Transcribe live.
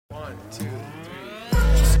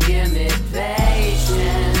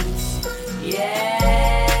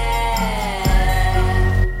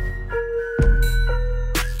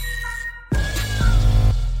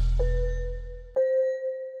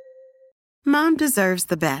Mom deserves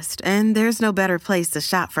the best, and there's no better place to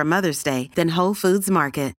shop for Mother's Day than Whole Foods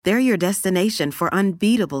Market. They're your destination for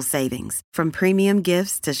unbeatable savings, from premium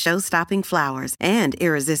gifts to show-stopping flowers and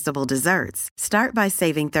irresistible desserts. Start by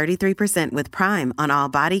saving 33% with Prime on all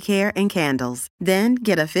body care and candles. Then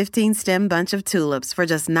get a 15-stem bunch of tulips for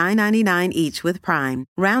just $9.99 each with Prime.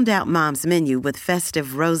 Round out Mom's menu with festive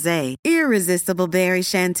rosé, irresistible berry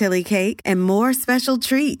chantilly cake, and more special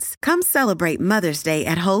treats. Come celebrate Mother's Day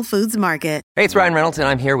at Whole Foods Market. Hey, it's Ryan Reynolds, and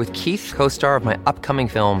I'm here with Keith, co-star of my upcoming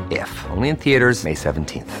film, If, only in theaters May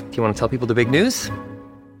 17th. Do you want to tell people the big news?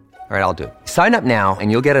 All right, I'll do it. Sign up now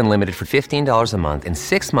and you'll get unlimited for $15 a month and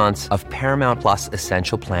 6 months of Paramount Plus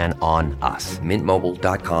Essential Plan on us.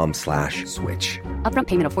 MintMobile.com/switch. Upfront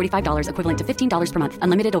payment of $45 equivalent to $15 per month.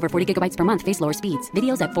 Unlimited over 40 gigabytes per month. Face lower speeds.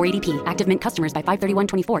 Videos at 480p. Active Mint customers by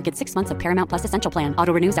 531.24 get 6 months of Paramount Plus Essential Plan.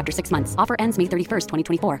 Auto renews after 6 months. Offer ends May 31st,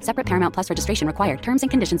 2024. Separate Paramount Plus registration required. Terms and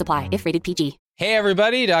conditions apply if rated PG. Hey,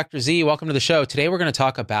 everybody. Dr. Z. Welcome to the show. Today we're going to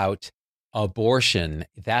talk about abortion.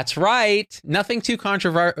 That's right. Nothing too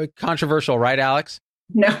controversial, right, Alex?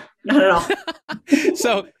 No, not at all.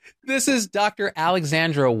 So this is Dr.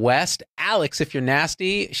 Alexandra West. Alex, if you're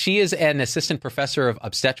nasty, she is an assistant professor of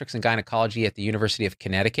obstetrics and gynecology at the University of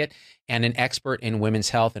Connecticut and an expert in women's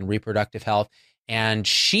health and reproductive health. And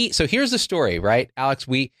so here's the story, right, Alex?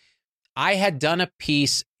 I had done a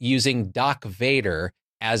piece using Doc Vader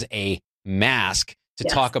as a mask to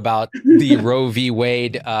talk about the Roe v.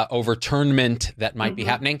 Wade overturnment that might be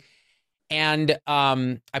happening. And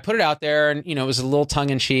I put it out there and, it was a little tongue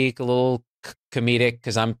in cheek, a little comedic,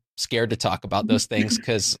 because I'm scared to talk about those things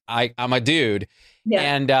because I'm a dude. Yeah.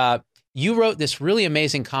 And you wrote this really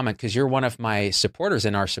amazing comment because you're one of my supporters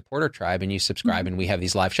in our supporter tribe and you subscribe and we have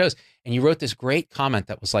these live shows. And you wrote this great comment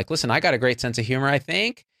that was like, listen, I got a great sense of humor, I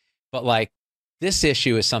think, but like, this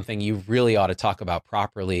issue is something you really ought to talk about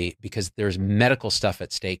properly because there's medical stuff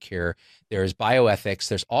at stake here. There's bioethics.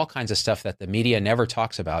 There's all kinds of stuff that the media never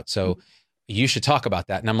talks about. So you should talk about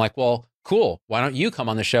that. And I'm like, well, cool. Why don't you come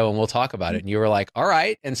on the show and we'll talk about it? And you were like, all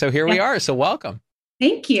right. And so here we are. So welcome.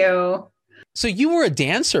 Thank you. So you were a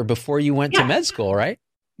dancer before you went to med school, right?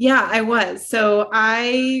 Yeah, I was. So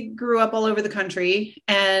I grew up all over the country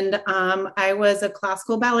and I was a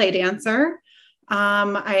classical ballet dancer.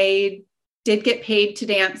 I did get paid to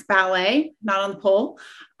dance ballet, not on the pole.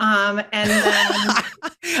 And then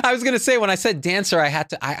I was going to say, when I said dancer,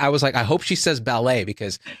 I was like, I hope she says ballet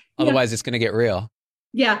because otherwise it's going to get real.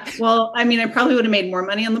 Yeah. Well, I mean, I probably would have made more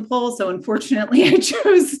money on the pole. So unfortunately I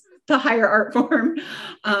chose the higher art form.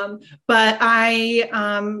 But I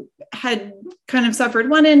had kind of suffered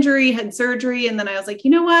one injury, had surgery. And then I was like,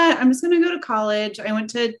 you know what, I'm just going to go to college. I went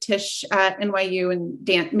to Tisch at NYU and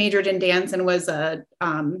majored in dance and was a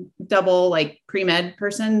double like pre-med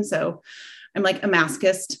person. So I'm like a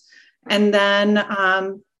masochist. And then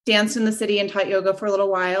danced in the city and taught yoga for a little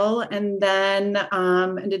while. And then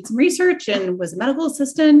I did some research and was a medical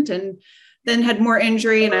assistant and then had more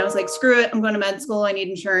injury. And I was like, screw it, I'm going to med school. I need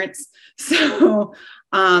insurance. So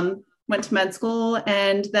went to med school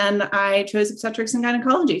and then I chose obstetrics and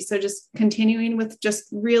gynecology. So just continuing with just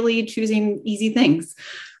really choosing easy things.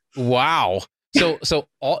 Wow. So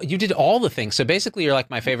you did all the things. So basically you're like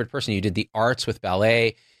my favorite person. You did the arts with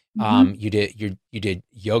ballet. You did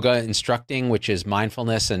yoga instructing, which is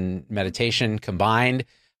mindfulness and meditation combined.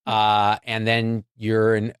 And then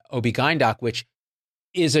you're an OB-GYN doc, which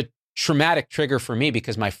is a traumatic trigger for me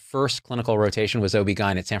because my first clinical rotation was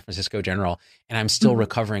OB-GYN at San Francisco General, and I'm still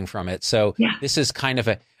recovering from it. So this is kind of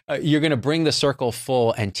you're going to bring the circle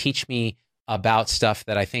full and teach me about stuff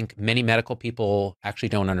that I think many medical people actually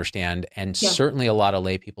don't understand. And certainly a lot of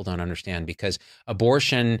lay people don't understand because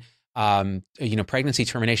abortion, pregnancy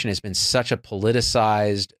termination has been such a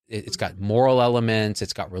politicized, it's got moral elements,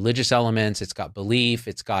 it's got religious elements, it's got belief,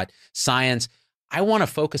 it's got science. I want to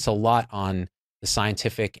focus a lot on the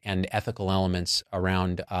scientific and ethical elements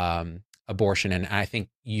around abortion. And I think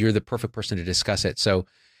you're the perfect person to discuss it. So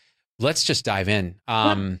let's just dive in.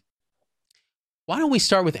 Why don't we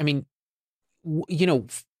start with,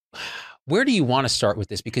 where do you want to start with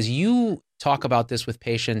this? Because you talk about this with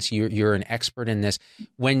patients. You're an expert in this.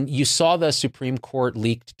 When you saw the Supreme Court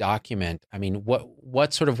leaked document,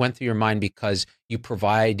 what sort of went through your mind? Because you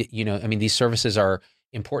provide, these services are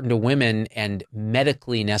important to women and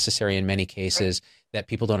medically necessary in many cases that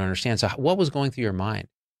people don't understand. So what was going through your mind?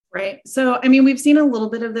 Right. So, we've seen a little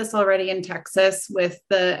bit of this already in Texas with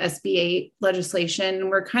the SB 8 legislation.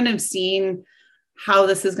 We're kind of seeing how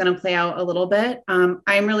this is going to play out a little bit. I'm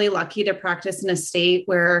really lucky to practice in a state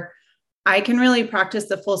where I can really practice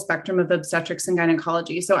the full spectrum of obstetrics and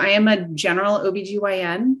gynecology. So I am a general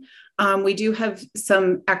OBGYN. We do have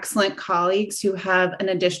some excellent colleagues who have an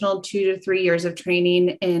additional 2 to 3 years of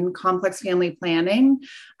training in complex family planning,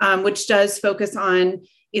 which does focus on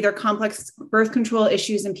either complex birth control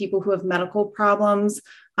issues in people who have medical problems,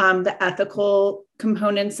 the ethical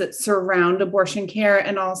components that surround abortion care,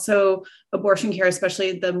 and also abortion care,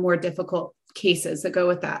 especially the more difficult cases that go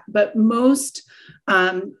with that. But most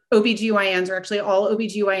OBGYNs, or actually all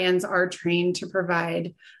OBGYNs, are trained to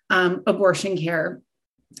provide abortion care,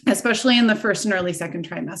 especially in the first and early second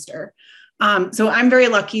trimester. So I'm very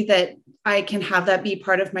lucky that I can have that be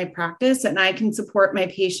part of my practice, and I can support my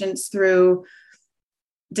patients through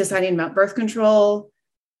deciding about birth control,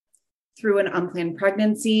 through an unplanned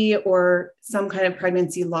pregnancy or some kind of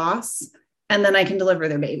pregnancy loss, and then I can deliver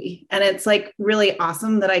their baby. And it's like really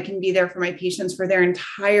awesome that I can be there for my patients for their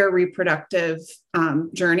entire reproductive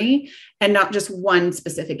journey, and not just one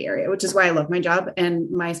specific area, which is why I love my job and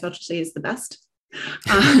my specialty is the best.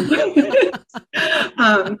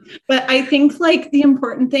 But I think like the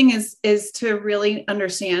important thing is to really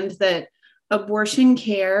understand that abortion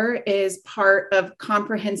care is part of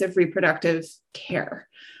comprehensive reproductive care.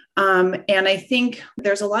 And I think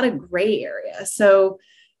there's a lot of gray area. So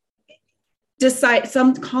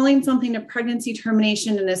calling something a pregnancy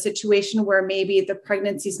termination in a situation where maybe the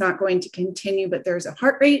pregnancy is not going to continue, but there's a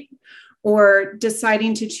heart rate, or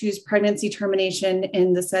deciding to choose pregnancy termination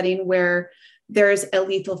in the setting where there's a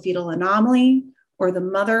lethal fetal anomaly, or the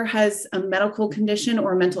mother has a medical condition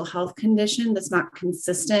or mental health condition that's not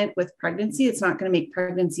consistent with pregnancy. It's not going to make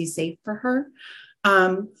pregnancy safe for her.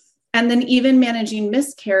 And then even managing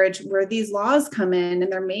miscarriage, where these laws come in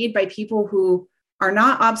and they're made by people who are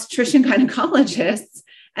not obstetrician gynecologists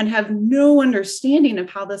and have no understanding of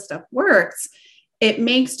how this stuff works. It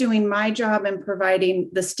makes doing my job and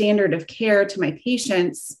providing the standard of care to my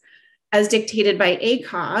patients as dictated by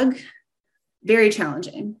ACOG very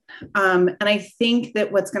challenging. And I think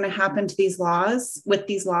that what's going to happen to these laws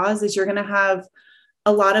is you're going to have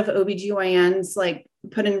a lot of OBGYNs like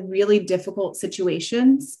put in really difficult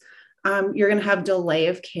situations. You're going to have delay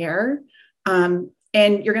of care.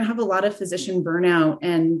 And you're going to have a lot of physician burnout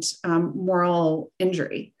and moral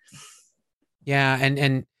injury. Yeah.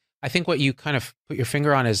 And I think what you kind of put your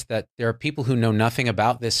finger on is that there are people who know nothing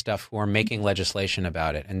about this stuff who are making legislation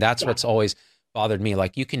about it. And that's what's always bothered me.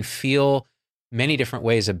 Like, you can feel many different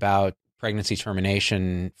ways about pregnancy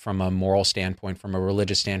termination from a moral standpoint, from a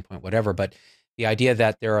religious standpoint, whatever. But the idea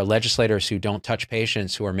that there are legislators who don't touch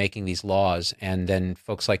patients who are making these laws, and then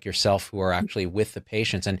folks like yourself who are actually with the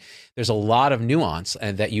patients. And there's a lot of nuance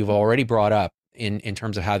that you've already brought up in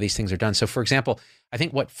terms of how these things are done. So for example, I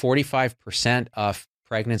think 45% of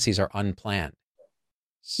pregnancies are unplanned.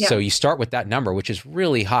 Yeah. So you start with that number, which is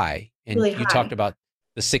really high. And really you talked about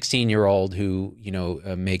the 16-year-old who,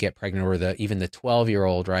 may get pregnant, or even the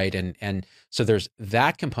 12-year-old, right? And so there's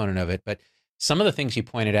that component of it. But some of the things you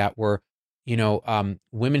pointed out were,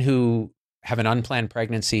 women who have an unplanned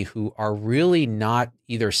pregnancy who are really not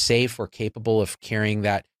either safe or capable of carrying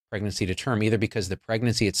that pregnancy to term, either because the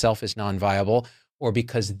pregnancy itself is non-viable, or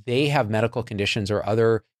because they have medical conditions or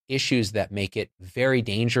other issues that make it very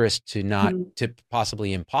dangerous to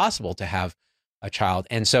possibly impossible to have a child.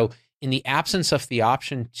 And so in the absence of the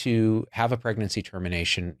option to have a pregnancy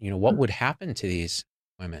termination, what would happen to these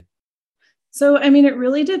women? So, I mean, it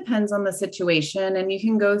really depends on the situation, and you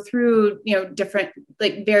can go through, different,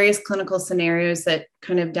 like various clinical scenarios that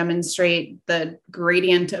kind of demonstrate the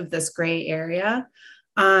gradient of this gray area.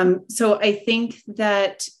 So I think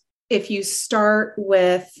that if you start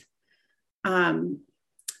with, I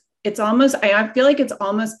feel like it's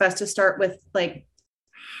almost best to start with like,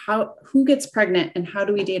 who gets pregnant and how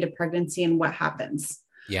do we date a pregnancy and what happens?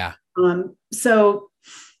 Yeah. So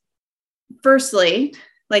firstly,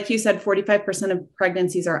 like you said, 45% of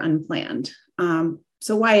pregnancies are unplanned.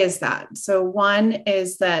 So why is that? So one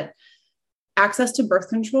is that access to birth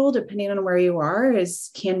control, depending on where you are,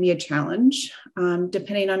 can be a challenge,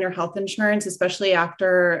 depending on your health insurance, especially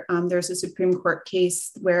after there's a Supreme Court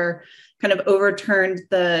case where kind of overturned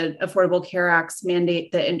the Affordable Care Act's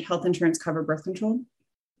mandate that health insurance cover birth control.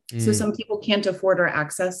 So some people can't afford or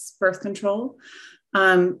access birth control.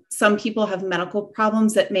 Some people have medical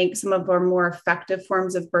problems that make some of our more effective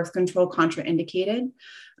forms of birth control contraindicated.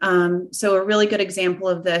 So a really good example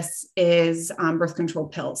of this is birth control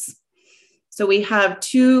pills. So we have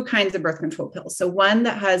two kinds of birth control pills. So one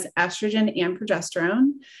that has estrogen and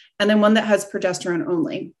progesterone, and then one that has progesterone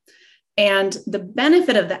only. And the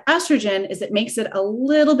benefit of the estrogen is it makes it a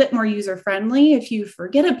little bit more user-friendly. If you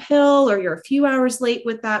forget a pill or you're a few hours late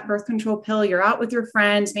with that birth control pill, you're out with your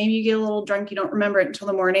friends, maybe you get a little drunk, you don't remember it until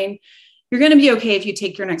the morning, you're going to be okay if you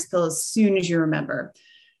take your next pill as soon as you remember.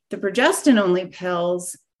 The progestin only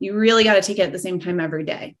pills, you really got to take it at the same time every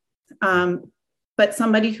day. But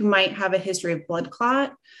somebody who might have a history of blood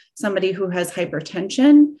clot, somebody who has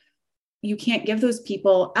hypertension, you can't give those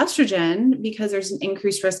people estrogen because there's an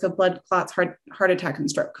increased risk of blood clots, heart attack, and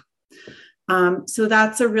stroke. So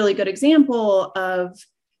that's a really good example of,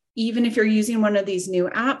 even if you're using one of these new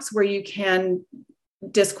apps where you can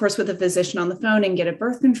discourse with a physician on the phone and get a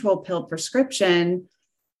birth control pill prescription,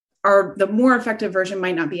 the more effective version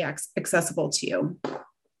might not be accessible to you.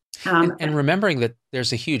 And remembering that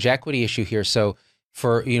there's a huge equity issue here. So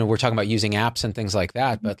we're talking about using apps and things like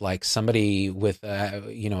that, but like somebody with, a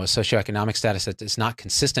socioeconomic status that is not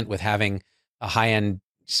consistent with having a high-end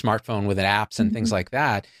smartphone with apps and things like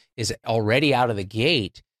that is already out of the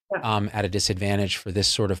gate at a disadvantage for this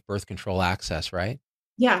sort of birth control access, right?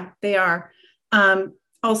 Yeah, they are.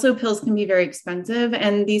 Also, pills can be very expensive,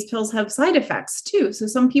 and these pills have side effects too. So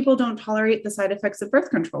some people don't tolerate the side effects of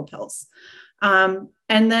birth control pills.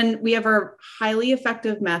 And then we have our highly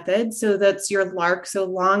effective method. So that's your LARC, so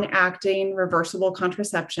long-acting reversible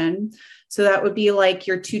contraception. So that would be like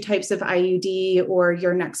your 2 types of IUD or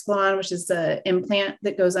your Nexplanon, which is the implant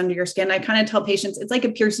that goes under your skin. I kind of tell patients it's like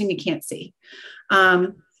a piercing you can't see.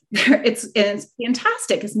 It's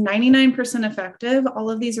fantastic. It's 99% effective.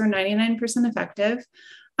 All of these are 99% effective.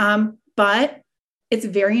 But it's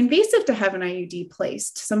very invasive to have an IUD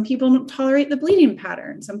placed. Some people don't tolerate the bleeding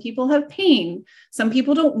pattern. Some people have pain. Some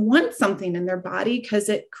people don't want something in their body because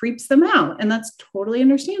it creeps them out. And that's totally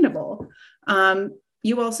understandable.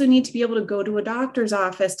 You also need to be able to go to a doctor's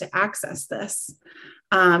office to access this.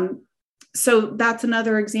 So that's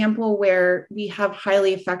another example where we have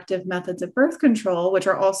highly effective methods of birth control, which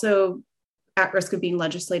are also at risk of being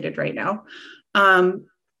legislated right now,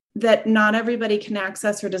 that not everybody can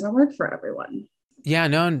access or doesn't work for everyone. Yeah,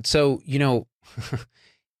 no. And so, in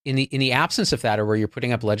the absence of that, or where you're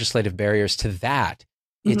putting up legislative barriers to that,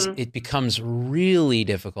 it becomes really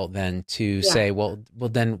difficult then to say, well,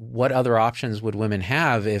 then what other options would women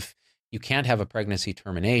have if you can't have a pregnancy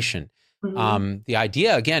termination? The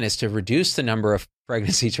idea, again, is to reduce the number of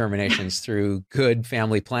pregnancy terminations through good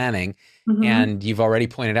family planning. And you've already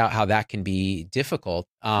pointed out how that can be difficult.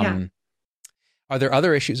 Are there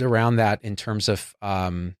other issues around that in terms of,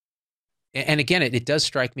 and again, it does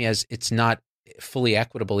strike me as it's not fully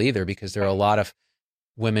equitable either, because there are a lot of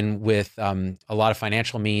women with a lot of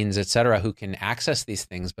financial means, et cetera, who can access these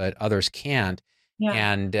things, but others can't.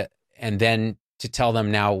 And then to tell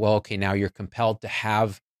them now, well, okay, now you're compelled to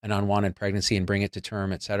have an unwanted pregnancy and bring it to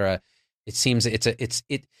term, et cetera. It seems it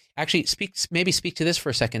actually speak to this for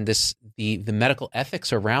a second. The medical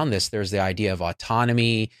ethics around this. There's the idea of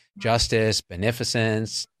autonomy, justice,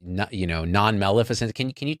 beneficence, non-maleficence.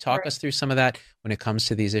 Can you talk us through some of that when it comes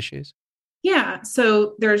to these issues? Yeah.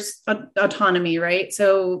 So there's autonomy, right?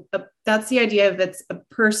 So that's the idea of a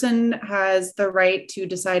person has the right to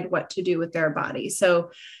decide what to do with their body. So,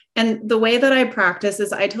 and the way that I practice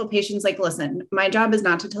is I tell patients, like, listen, my job is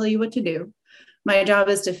not to tell you what to do. My job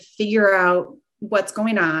is to figure out what's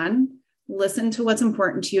going on, listen to what's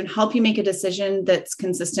important to you, and help you make a decision that's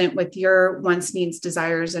consistent with your wants, needs,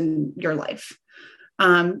 desires, and your life.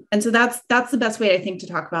 And so that's the best way, I think, to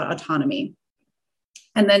talk about autonomy.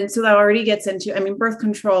 And then, so that already gets into, birth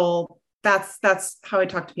control, that's how I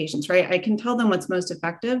talk to patients, right? I can tell them what's most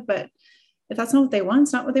effective, but if that's not what they want,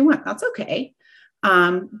 it's not what they want. That's okay.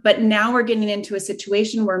 But now we're getting into a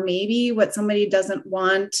situation where maybe what somebody doesn't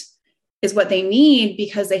want is what they need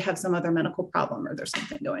because they have some other medical problem or there's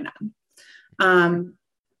something going on.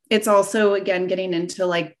 It's also, again, getting into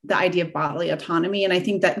like the idea of bodily autonomy. And I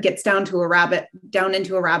think that gets down into a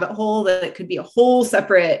rabbit hole that it could be a whole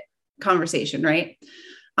separate conversation, right?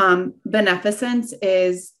 Beneficence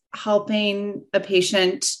is helping a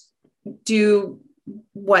patient do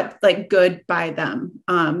what like good by them.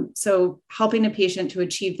 So helping a patient to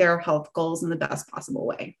achieve their health goals in the best possible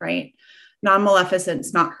way, right?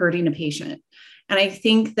 Non-maleficence, not hurting a patient. And I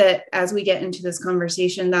think that as we get into this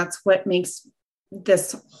conversation, that's what makes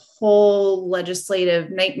this whole legislative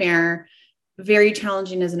nightmare very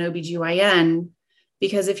challenging as an OBGYN,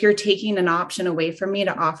 because if you're taking an option away from me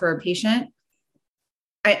to offer a patient,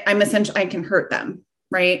 I'm essentially, I can hurt them,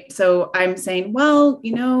 right? So I'm saying, well,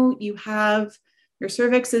 you have your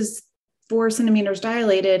cervix is 4 centimeters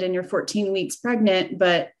dilated and you're 14 weeks pregnant,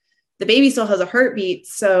 but the baby still has a heartbeat.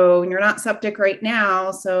 So you're not septic right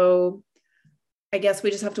now. So I guess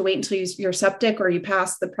we just have to wait until you're septic or you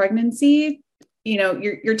pass the pregnancy.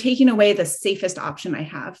 You're taking away the safest option I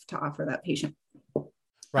have to offer that patient.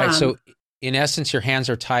 Right. So in essence, your hands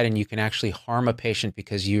are tied and you can actually harm a patient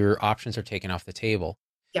because your options are taken off the table.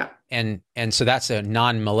 Yeah. And so that's a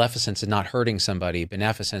non-maleficence and not hurting somebody,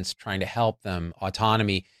 beneficence, trying to help them,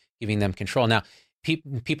 autonomy, giving them control. Now,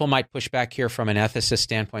 people might push back here from an ethicist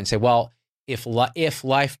standpoint and say, well, if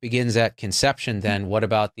life begins at conception, then what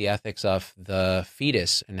about the ethics of the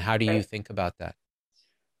fetus? And how do you think about that?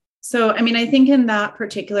 So, I mean, I think in that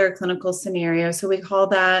particular clinical scenario, so we call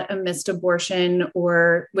that a missed abortion,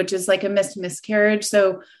 or which is like a missed miscarriage.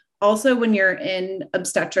 So also when you're in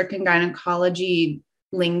obstetric and gynecology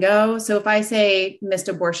lingo, so if I say missed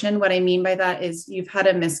abortion, what I mean by that is you've had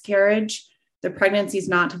a miscarriage, the pregnancy is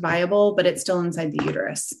not viable, but it's still inside the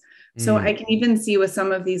uterus. So I can even see with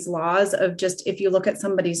some of these laws of just, if you look at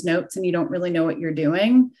somebody's notes and you don't really know what you're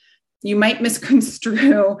doing, you might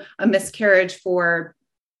misconstrue a miscarriage for,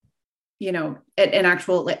 an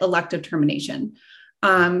actual elective termination.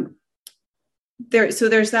 So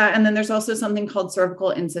there's that. And then there's also something called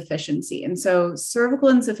cervical insufficiency. And so cervical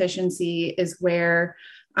insufficiency is where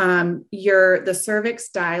the cervix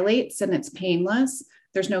dilates and it's painless.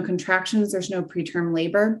 There's no contractions, there's no preterm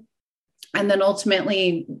labor. And then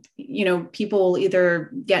ultimately, people will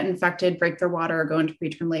either get infected, break their water, or go into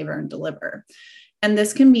preterm labor and deliver. And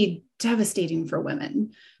this can be devastating for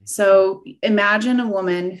women. So imagine a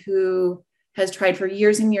woman who has tried for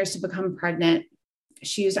years and years to become pregnant.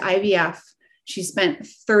 She used IVF. She spent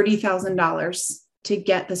 $30,000 to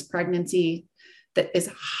get this pregnancy that is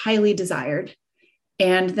highly desired.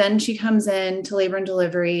 And then she comes in to labor and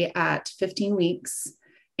delivery at 15 weeks.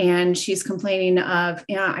 And she's complaining of,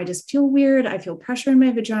 I just feel weird. I feel pressure in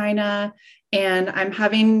my vagina and I'm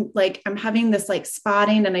having this like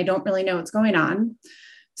spotting and I don't really know what's going on.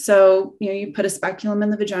 So, you put a speculum in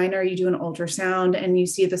the vagina or you do an ultrasound and you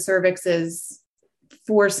see the cervix is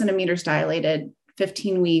 4 centimeters dilated,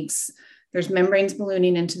 15 weeks. There's membranes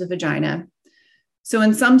ballooning into the vagina. So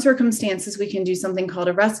in some circumstances, we can do something called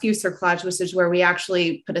a rescue cerclage, which is where we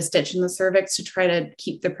actually put a stitch in the cervix to try to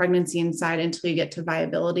keep the pregnancy inside until you get to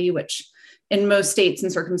viability, which in most states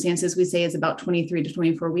and circumstances, we say is about 23 to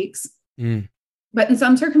 24 weeks. But in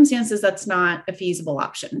some circumstances, that's not a feasible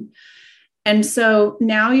option. And so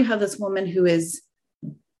now you have this woman who is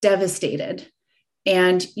devastated,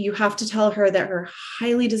 and you have to tell her that her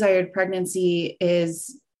highly desired pregnancy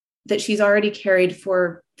is that she's already carried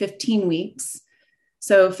for 15 weeks.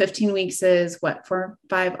 So 15 weeks is what,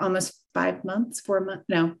 almost 5 months,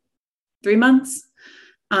 3 months.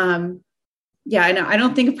 Yeah, I know. I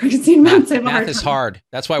don't think of pregnancy in months. Math is hard.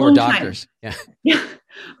 That's why we're doctors. Yeah.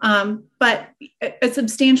 But a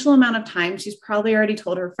substantial amount of time. She's probably already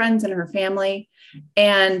told her friends and her family.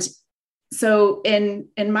 And so in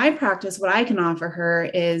my practice, what I can offer her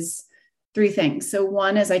is 3 things. So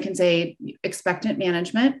one is I can say expectant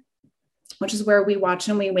management, which is where we watch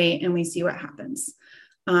and we wait and we see what happens.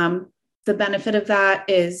 The benefit of that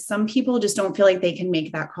is some people just don't feel like they can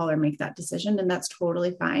make that call or make that decision, and that's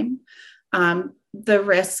totally fine. The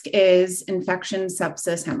risk is infection,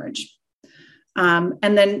 sepsis, hemorrhage. And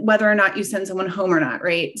then whether or not you send someone home or not,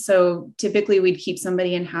 right? So typically we'd keep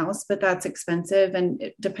somebody in house, but that's expensive.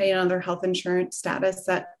 And depending on their health insurance status,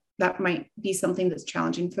 that might be something that's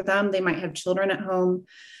challenging for them. They might have children at home.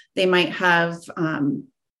 They might have,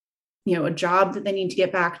 a job that they need to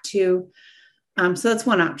get back to. So that's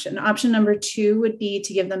one option. Option number 2 would be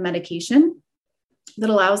to give them medication that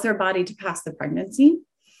allows their body to pass the pregnancy.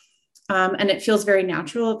 And it feels very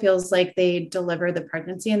natural. It feels like they deliver the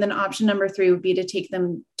pregnancy. And then option number 3 would be to take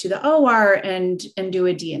them to the OR and do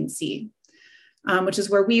a D&C, which is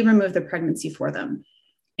where we remove the pregnancy for them.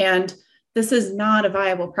 And this is not a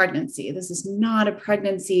viable pregnancy. This is not a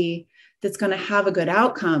pregnancy that's going to have a good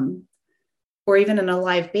outcome or even an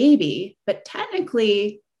alive baby. But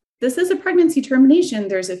technically, this is a pregnancy termination.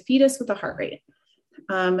 There's a fetus with a heart rate.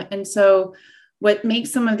 And so what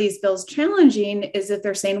makes some of these bills challenging is if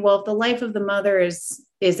they're saying, well, if the life of the mother is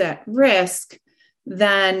at risk,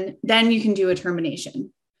 then you can do a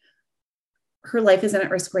termination. Her life isn't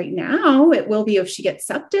at risk right now. It will be if she gets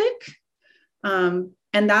septic. And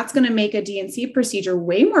that's going to make a D&C procedure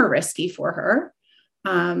way more risky for her.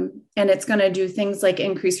 And it's going to do things like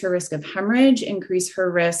increase her risk of hemorrhage, increase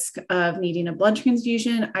her risk of needing a blood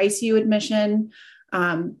transfusion, ICU admission,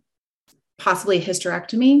 possibly a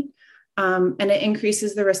hysterectomy. And it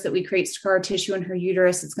increases the risk that we create scar tissue in her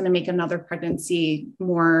uterus. It's going to make another pregnancy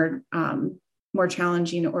more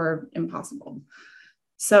challenging or impossible.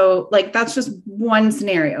 So that's just one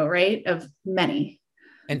scenario, right, of many.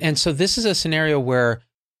 And so this is a scenario where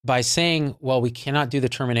by saying, well, we cannot do the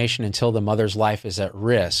termination until the mother's life is at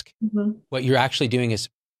risk, what you're actually doing is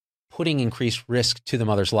putting increased risk to the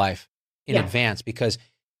mother's life in advance, because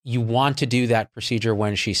you want to do that procedure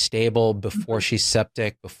when she's stable, before she's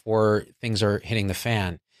septic, before things are hitting the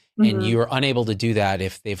fan. And you are unable to do that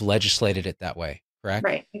if they've legislated it that way, correct?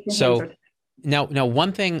 Right. So now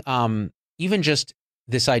one thing, even just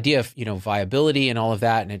this idea of, viability and all of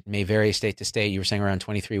that, and it may vary state to state. You were saying around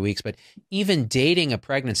 23 weeks, but even dating a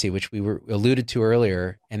pregnancy, which we were alluded to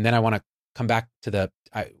earlier, and then I want to come back to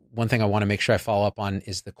one thing I want to make sure I follow up on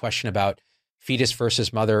is the question about fetus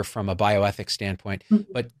versus mother from a bioethics standpoint.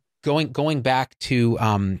 But going back to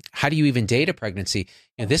how do you even date a pregnancy?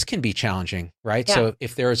 This can be challenging, right? Yeah. So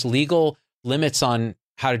if there's legal limits on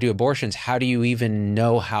how to do abortions, how do you even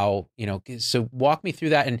know how, so walk me through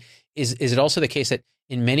that. And is it also the case that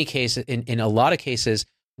in many cases, in a lot of cases,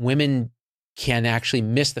 women can actually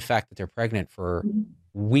miss the fact that they're pregnant for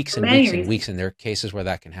weeks and weeks and weeks, and there are cases where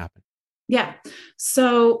that can happen? Yeah.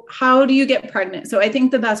 So how do you get pregnant? So I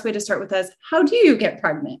think the best way to start with is, how do you get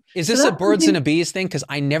pregnant? Is this a birds and a bees thing? Because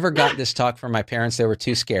I never got this talk from my parents. They were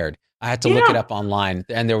too scared. I had to look it up online,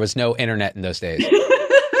 and there was no internet in those days.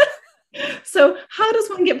 So how does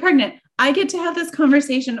one get pregnant? I get to have this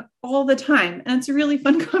conversation all the time, and it's a really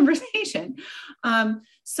fun conversation.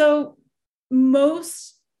 So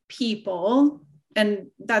most people, and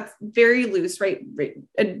that's very loose, right?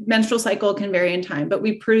 A menstrual cycle can vary in time, but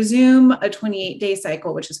we presume a 28-day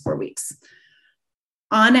cycle, which is 4 weeks.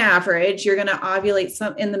 On average, you're going to ovulate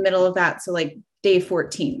some in the middle of that. So like day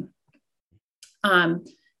 14.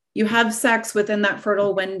 You have sex within that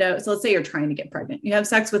fertile window. So let's say you're trying to get pregnant. You have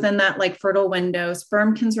sex within that like fertile window.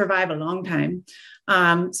 Sperm can survive a long time.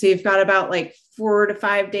 So you've got about like 4 to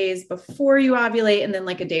 5 days before you ovulate, and then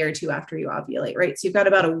like a day or two after you ovulate, right? So you've got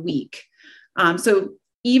about a week. So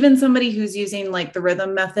even somebody who's using like the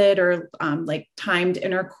rhythm method or like timed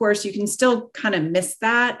intercourse, you can still kind of miss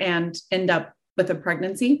that and end up with a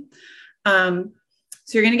pregnancy. So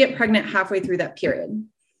you're going to get pregnant halfway through that period.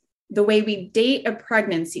 The way we date a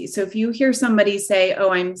pregnancy. So if you hear somebody say,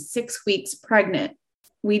 oh, I'm 6 weeks pregnant,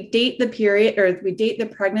 we date the period, or we date the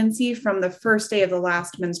pregnancy from the first day of the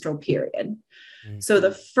last menstrual period.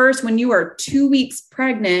 So when you are 2 weeks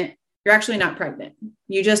pregnant, you're actually not pregnant.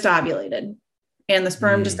 You just ovulated, and the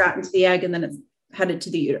sperm just got into the egg, and then it's headed to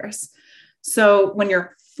the uterus. So when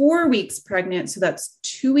you're 4 weeks pregnant, so that's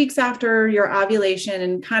 2 weeks after your ovulation,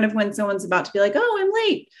 and kind of when someone's about to be like, oh, I'm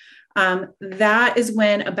late. That is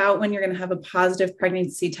when you're going to have a positive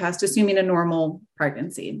pregnancy test, assuming a normal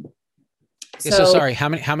pregnancy. So sorry, how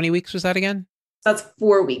many weeks was that again? That's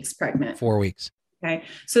 4 weeks pregnant. 4 weeks. Okay.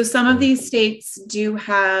 So some of these states do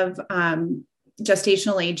have,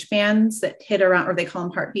 gestational age bands that hit around, or they call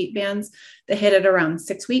them heartbeat bands, that hit at around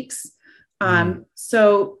 6 weeks.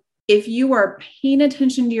 So if you are paying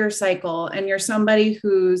attention to your cycle and you're somebody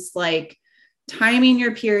who's like timing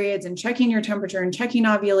your periods and checking your temperature and checking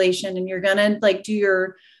ovulation, and you're going to like do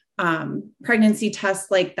your pregnancy test,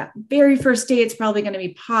 like that very first day, it's probably going to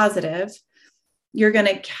be positive. You're going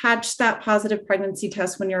to catch that positive pregnancy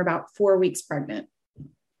test when you're about 4 weeks pregnant.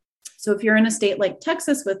 So if you're in a state like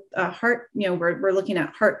Texas with a heart, we're looking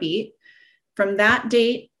at heartbeat from that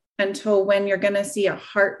date until when you're going to see a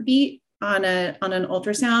heartbeat on an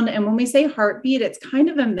ultrasound. And when we say heartbeat, it's kind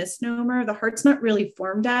of a misnomer. The heart's not really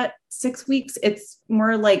formed at 6 weeks. It's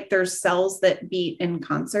more like there's cells that beat in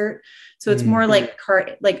concert. So it's more like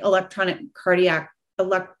electronic cardiac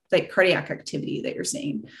activity that you're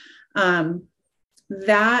seeing.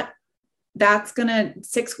 That's gonna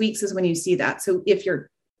 6 weeks is when you see that. So if you're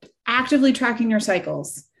actively tracking your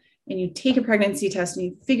cycles and you take a pregnancy test and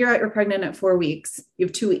you figure out you're pregnant at 4 weeks, you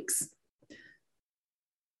have 2 weeks.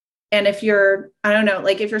 And if you're, I don't know,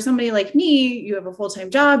 like if you're somebody like me, you have a full-time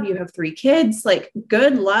job, you have 3 kids, like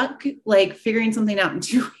good luck, like figuring something out in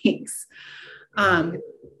 2 weeks.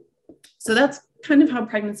 So that's kind of how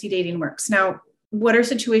pregnancy dating works. Now, what are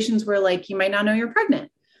situations where like you might not know you're pregnant?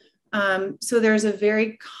 So there's a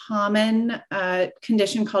very common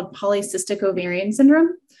condition called polycystic ovarian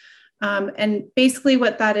syndrome. And basically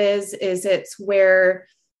what that is it's where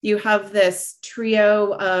you have this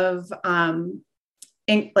trio of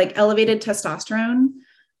like elevated testosterone,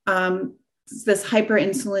 this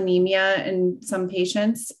hyperinsulinemia in some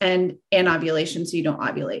patients, and ovulation, so you don't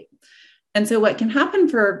ovulate. And so what can happen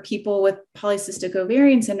for people with polycystic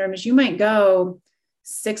ovarian syndrome is you might go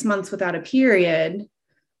 6 months without a period,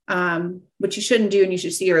 which you shouldn't do, and you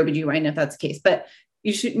should see your OBGYN if that's the case. But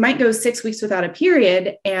you might go 6 weeks without a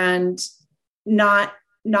period and not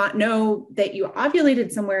know that you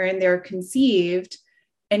ovulated somewhere in there, conceived,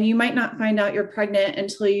 and you might not find out you're pregnant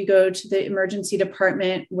until you go to the emergency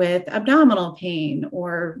department with abdominal pain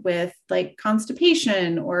or with like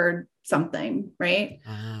constipation or something, right?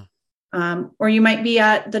 Or you might be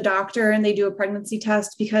at the doctor and they do a pregnancy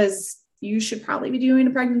test because you should probably be doing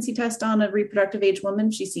a pregnancy test on a reproductive age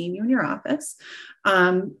woman. She's seeing you in your office.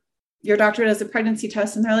 Your doctor does a pregnancy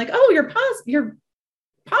test and they're like, oh, you're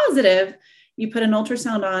positive. You put an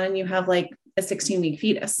ultrasound on and you have like a 16-week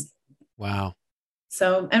fetus. Wow.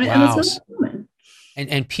 So, I mean, wow. and it's not common.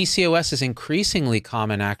 And PCOS is increasingly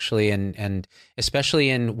common, actually, and especially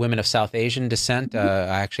in women of South Asian descent.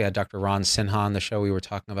 I actually had Dr. Ron Sinha on the show. We were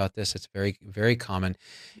talking about this. It's very, very common.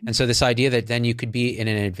 And so this idea that then you could be in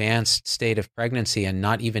an advanced state of pregnancy and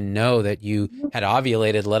not even know that you had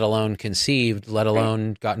ovulated, let alone conceived, let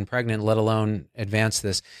alone gotten pregnant, let alone advanced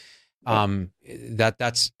this.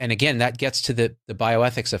 That's and again, that gets to the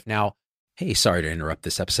bioethics of now. Hey, sorry to interrupt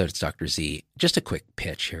this episode. It's Dr. Z. Just a quick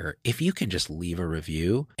pitch here. If you can just leave a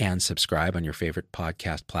review and subscribe on your favorite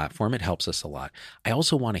podcast platform, it helps us a lot. I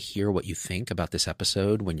also want to hear what you think about this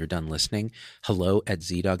episode when you're done listening.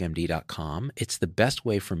 hello@zdogmd.com. It's the best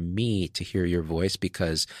way for me to hear your voice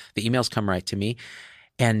because the emails come right to me.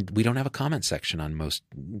 And we don't have a comment section on most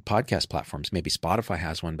podcast platforms. Maybe Spotify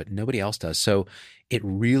has one, but nobody else does. So it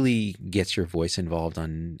really gets your voice involved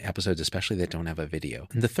on episodes, especially that don't have a video.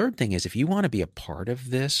 And the third thing is if you want to be a part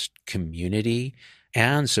of this community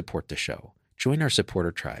and support the show, join our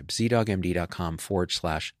supporter tribe,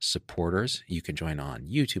 zdogmd.com/supporters. You can join on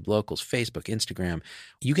YouTube, Locals, Facebook, Instagram.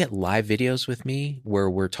 You get live videos with me where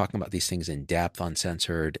we're talking about these things in depth,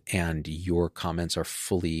 uncensored, and your comments are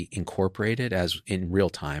fully incorporated as in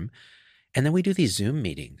real time. And then we do these Zoom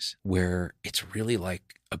meetings where it's really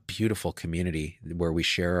like a beautiful community where we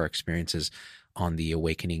share our experiences on the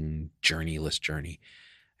awakening journeyless journey.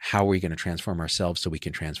 How are we going to transform ourselves so we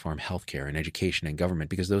can transform healthcare and education and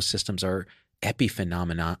government? Because those systems are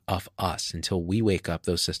epiphenomena of us. Until we wake up,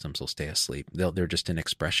 those systems will stay asleep. They're just an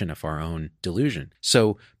expression of our own delusion.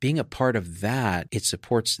 So being a part of that, it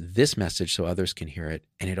supports this message so others can hear it.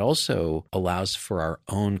 And it also allows for our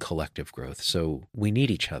own collective growth. So we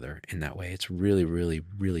need each other in that way. It's really, really,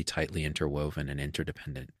 really tightly interwoven and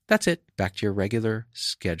interdependent. That's it. Back to your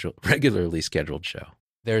regularly scheduled show.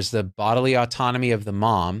 There's the bodily autonomy of the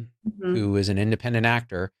mom, who is an independent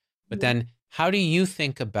actor. But then how do you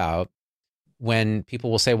think about when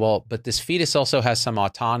people will say, well, but this fetus also has some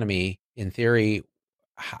autonomy in theory?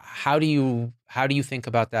 How do you think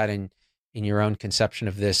about that in your own conception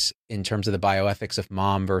of this in terms of the bioethics of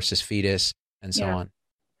mom versus fetus and so on?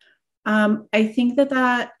 I think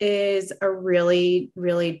that is a really,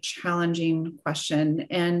 really challenging question.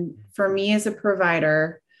 And for me as a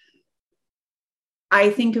provider,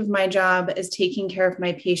 I think of my job as taking care of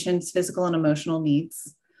my patients' physical and emotional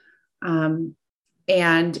needs.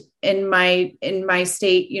 And in my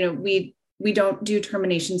state, we don't do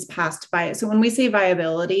terminations past viability. So when we say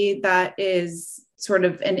viability, that is sort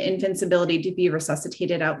of an infant's ability to be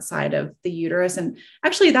resuscitated outside of the uterus. And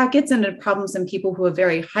actually that gets into problems in people who have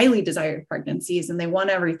very highly desired pregnancies and they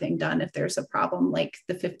want everything done if there's a problem like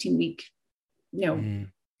the 15-week,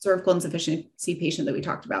 cervical insufficiency patient that we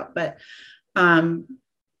talked about. But I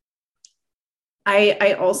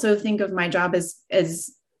also think of my job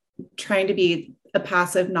as trying to be a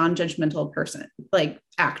passive, non-judgmental person, like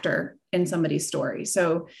actor in somebody's story.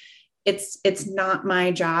 So it's not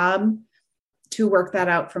my job to work that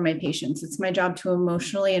out for my patients. It's my job to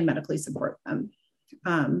emotionally and medically support them.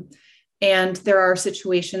 And there are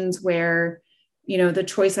situations where, the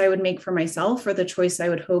choice I would make for myself or the choice I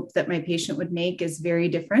would hope that my patient would make is very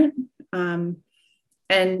different. And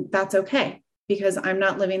that's okay because I'm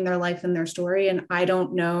not living their life and their story. And I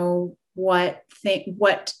don't know what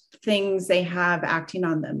things they have acting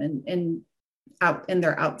on them and out in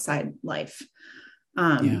their outside life.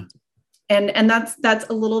 And that's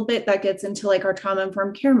a little bit that gets into like our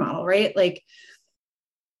trauma-informed care model, right? Like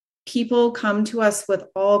people come to us with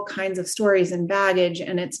all kinds of stories and baggage,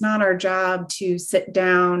 and it's not our job to sit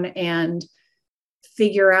down and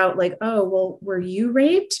figure out like, oh, well, were you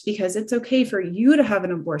raped? Because it's okay for you to have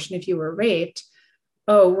an abortion if you were raped.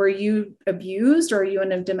 Oh, were you abused or are you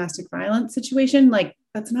in a domestic violence situation? Like,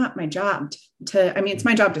 that's not my job it's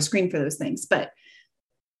my job to screen for those things. But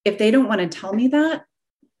if they don't want to tell me that,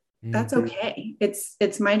 that's okay.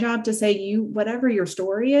 It's my job to say whatever your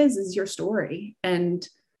story is your story. And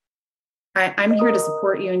I'm here to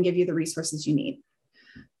support you and give you the resources you need.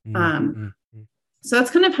 So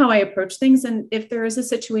that's kind of how I approach things. And if there is a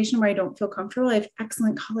situation where I don't feel comfortable, I have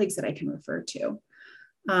excellent colleagues that I can refer to.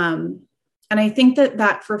 And I think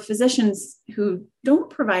that for physicians who don't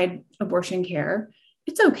provide abortion care,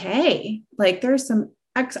 it's okay. Like there's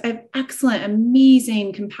I have excellent,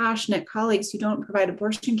 amazing, compassionate colleagues who don't provide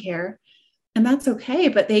abortion care, and that's okay.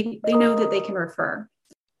 But they know that they can refer.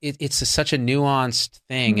 such a nuanced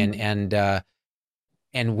thing,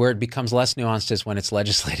 and where it becomes less nuanced is when it's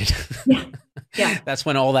legislated. Yeah. That's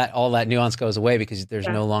when all that nuance goes away, because there's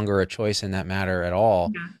no longer a choice in that matter at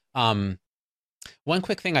all. Yeah. One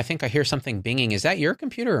quick thing, I think I hear something binging. Is that your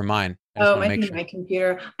computer or mine? Oh, might be my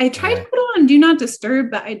computer. I tried to put on Do Not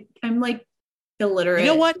Disturb, but I'm like illiterate. You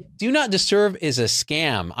know what? Do Not Disturb is a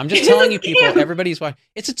scam. I'm just telling you, people, everybody's watching.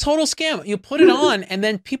 It's a total scam. You put it on and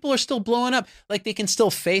then people are still blowing up. Like, they can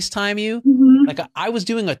still FaceTime you. Mm-hmm. Like, I was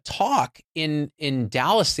doing a talk in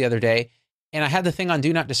Dallas the other day, and I had the thing on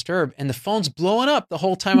Do Not Disturb, and the phone's blowing up the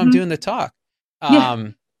whole time I'm doing the talk.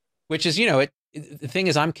 Which is, the thing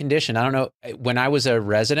is, I'm conditioned. I don't know. When I was a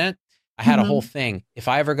resident, I had a whole thing. If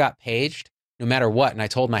I ever got paged, no matter what, and I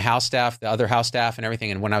told my house staff, the other house staff and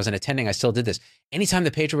everything, and when I was an attending, I still did this. Anytime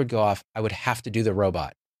the pager would go off, I would have to do the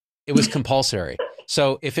robot. It was compulsory.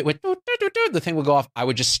 So if it would, the thing would go off, I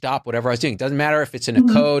would just stop whatever I was doing. It doesn't matter if it's in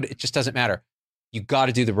a code. It just doesn't matter. You got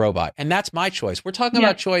to do the robot. And that's my choice. We're talking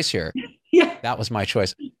about choice here. Yeah. That was my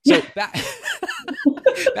choice. So back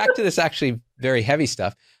to this actually very heavy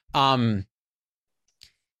stuff.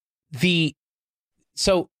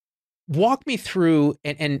 So walk me through,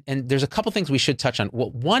 and there's a couple things we should touch on.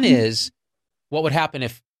 Well, one is, what would happen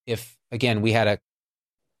if again, we had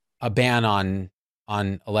a ban on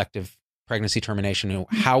elective pregnancy termination?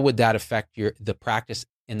 How would that affect the practice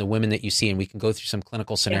in the women that you see? And we can go through some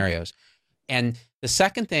clinical scenarios. And the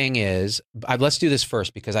second thing is, let's do this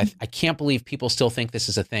first, because I can't believe people still think this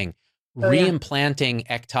is a thing. Reimplanting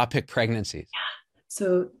ectopic pregnancies.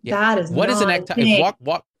 So that is what is an ectopic?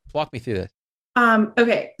 Walk me through this.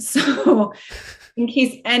 Okay. So in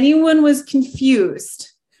case anyone was confused,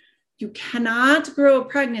 you cannot grow a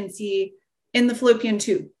pregnancy in the fallopian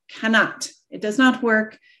tube. Cannot. It does not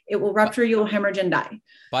work. It will rupture. You will hemorrhage and die.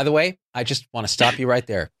 By the way, I just want to stop you right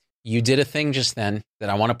there. You did a thing just then that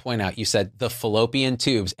I want to point out. You said the fallopian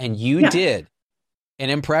tubes, and you did an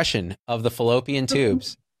impression of the fallopian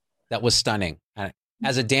tubes that was stunning.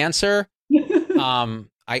 As a dancer, a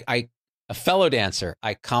fellow dancer,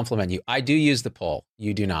 I compliment you. I do use the pole.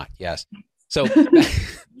 You do not. Yes. So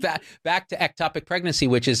back to ectopic pregnancy,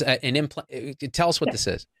 which is an implant. Tell us what this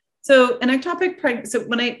is. So an ectopic pregnancy. So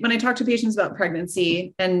when I talk to patients about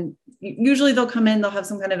pregnancy, and usually they'll come in, they'll have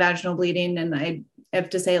some kind of vaginal bleeding, and I have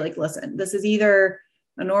to say, like, listen, this is either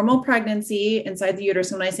a normal pregnancy inside the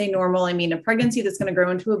uterus. When I say normal, I mean a pregnancy that's going to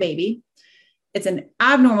grow into a baby. It's an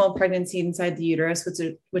abnormal pregnancy inside the uterus,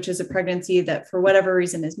 which is a pregnancy that for whatever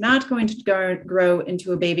reason is not going to grow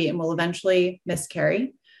into a baby and will eventually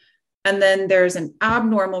miscarry. And then there's an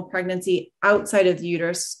abnormal pregnancy outside of the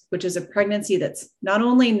uterus, which is a pregnancy that's not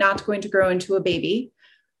only not going to grow into a baby,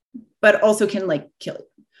 but also can kill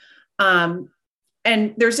you.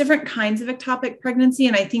 And there's different kinds of ectopic pregnancy.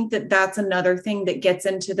 And I think that that's another thing that gets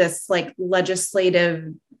into this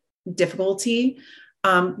legislative difficulty.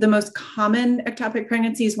 The most common ectopic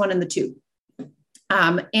pregnancy is one in the tube.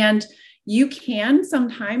 And you can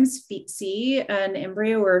sometimes see an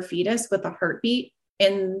embryo or a fetus with a heartbeat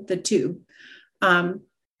in the tube.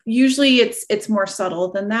 Usually it's more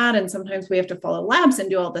subtle than that. And sometimes we have to follow labs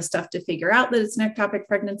and do all this stuff to figure out that it's an ectopic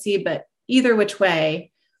pregnancy, but either which way,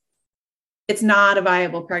 it's not a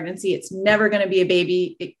viable pregnancy. It's never going to be a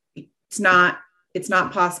baby. It's not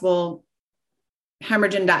possible.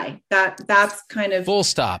 Hemorrhage and die. That's kind of full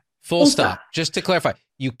stop. Just to clarify,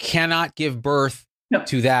 you cannot give birth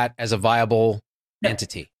to that as a viable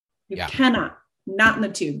entity. You cannot, not in the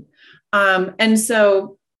tube. And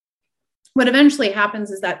so what eventually happens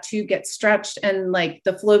is that tube gets stretched, and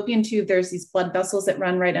the fallopian tube, there's these blood vessels that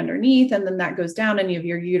run right underneath, and then that goes down and you have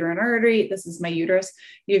your uterine artery. This is my uterus.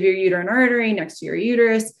 You have your uterine artery next to your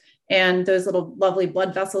uterus, and those little lovely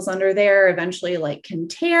blood vessels under there eventually can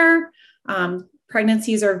tear.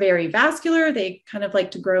 Pregnancies are very vascular. They kind of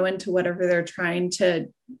like to grow into whatever they're trying to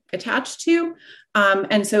attach to.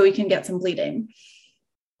 And so we can get some bleeding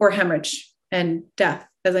or hemorrhage and death.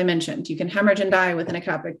 As I mentioned, you can hemorrhage and die with an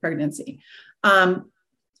ectopic pregnancy. And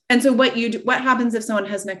so what happens if someone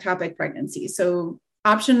has an ectopic pregnancy? So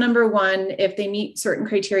option number one, if they meet certain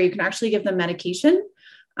criteria, you can actually give them medication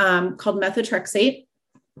called methotrexate.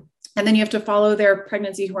 And then you have to follow their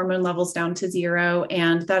pregnancy hormone levels down to 0.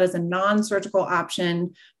 And that is a non-surgical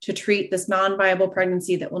option to treat this non-viable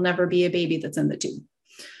pregnancy that will never be a baby that's in the tube.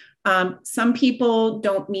 Some people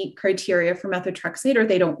don't meet criteria for methotrexate, or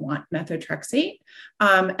they don't want methotrexate.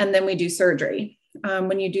 And then we do surgery.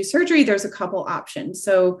 When you do surgery, there's a couple options.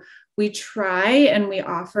 So we try and we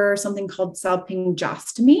offer something called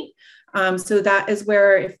salpingostomy. So that is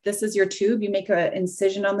where, if this is your tube, you make an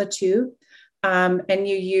incision on the tube. and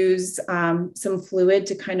you use some fluid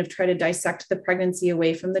to kind of try to dissect the pregnancy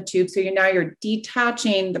away from the tube. So you're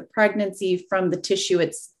detaching the pregnancy from the tissue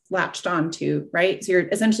it's latched onto, right? So you're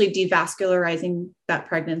essentially devascularizing that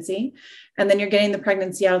pregnancy. And then you're getting the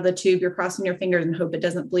pregnancy out of the tube. You're crossing your fingers and hope it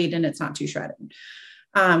doesn't bleed and it's not too shredded.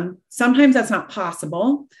 Sometimes that's not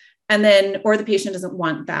possible. And then, or the patient doesn't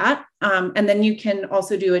want that. And then you can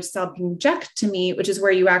also do a salpingectomy, which is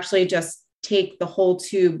where you actually just take the whole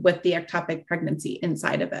tube with the ectopic pregnancy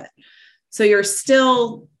inside of it. So you're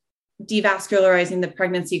still devascularizing the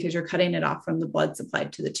pregnancy because you're cutting it off from the blood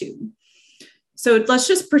supplied to the tube. So let's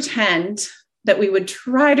just pretend that we would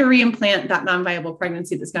try to reimplant that non-viable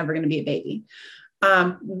pregnancy that's never going to be a baby.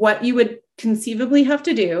 What you would conceivably have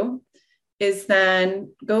to do is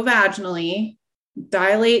then go vaginally,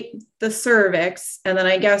 dilate the cervix, and then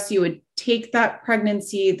I guess you would take that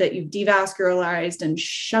pregnancy that you've devascularized and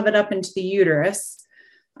shove it up into the uterus.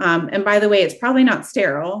 And by the way, it's probably not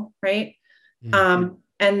sterile, right? Mm-hmm.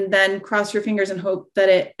 And then cross your fingers and hope that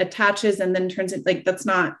it attaches and then turns it like that's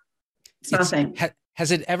not, it's nothing.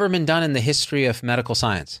 Has it ever been done in the history of medical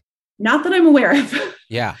science? Not that I'm aware of.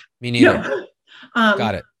 Yeah, me neither. No.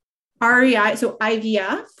 Got it. REI, so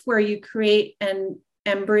IVF, where you create an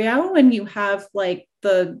embryo and you have like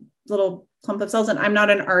the little clump of cells. And I'm not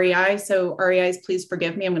an REI, so REIs, please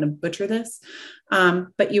forgive me. I'm going to butcher this.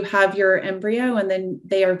 But you have your embryo and then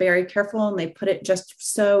they are very careful and they put it just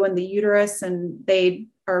so in the uterus and they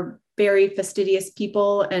are very fastidious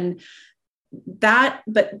people. And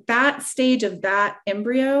that stage of that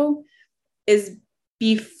embryo is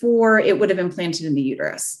before it would have implanted in the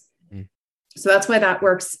uterus. Mm. So that's why that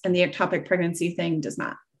works. And the ectopic pregnancy thing does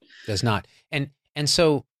not. Does not. And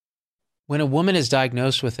so when a woman is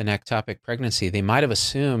diagnosed with an ectopic pregnancy, they might have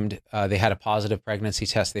assumed they had a positive pregnancy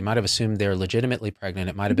test. They might have assumed they're legitimately pregnant.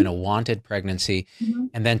 It might have been a wanted pregnancy. Mm-hmm.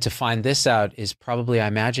 And then to find this out is probably, I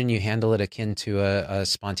imagine you handle it akin to a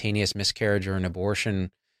spontaneous miscarriage or an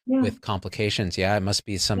abortion with complications. Yeah, it must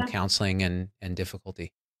be some counseling and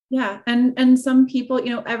difficulty. Yeah. And some people,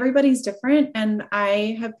 everybody's different. And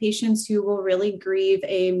I have patients who will really grieve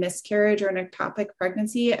a miscarriage or an ectopic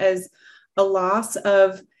pregnancy as a loss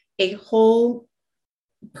of a whole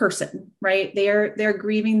person, right? They're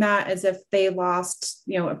grieving that as if they lost,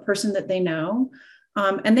 a person that they know.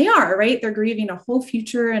 And they are, right? They're grieving a whole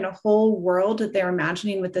future and a whole world that they're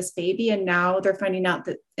imagining with this baby. And now they're finding out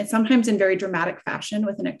that, and sometimes in very dramatic fashion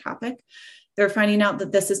with an ectopic, they're finding out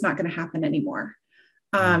that this is not going to happen anymore.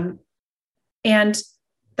 And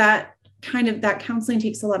that counseling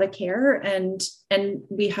takes a lot of care, and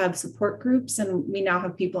we have support groups, and we now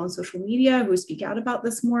have people on social media who speak out about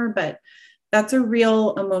this more, but that's a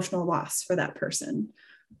real emotional loss for that person.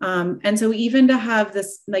 And so even to have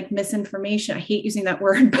this like misinformation, I hate using that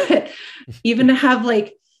word, but even to have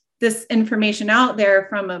like this information out there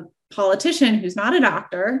from a politician who's not a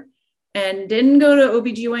doctor and didn't go to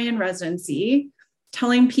OBGYN residency,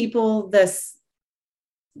 telling people this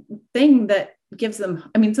thing that gives them,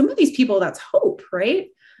 some of these people, that's hope, right?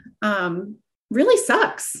 Really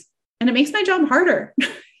sucks. And it makes my job harder,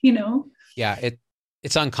 Yeah,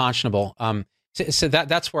 it's unconscionable. So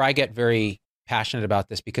that's where I get very passionate about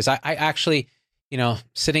this, because I actually,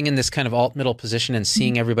 sitting in this kind of alt middle position and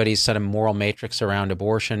seeing everybody's sort of moral matrix around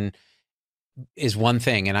abortion is one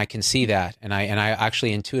thing. And I can see that. And I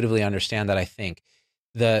actually intuitively understand that. I think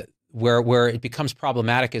where it becomes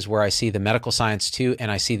problematic is where I see the medical science too, and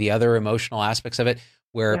I see the other emotional aspects of it,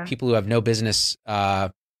 where people who have no business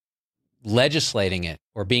legislating it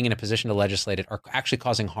or being in a position to legislate it are actually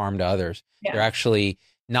causing harm to others. Yeah. They're actually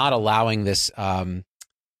not allowing this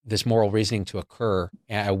this moral reasoning to occur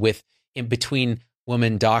in between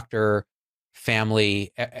woman, doctor,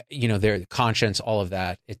 family, their conscience, all of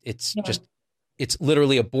that. It's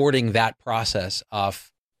literally aborting that process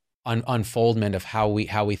of unfoldment of how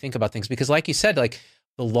we think about things, because like you said, like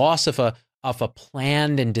the loss of a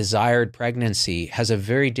planned and desired pregnancy has a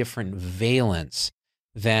very different valence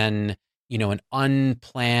than an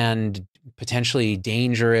unplanned, potentially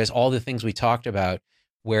dangerous, all the things we talked about,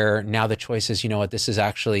 where now the choice is, Mm-hmm. this is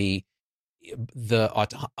actually the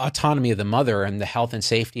autonomy of the mother and the health and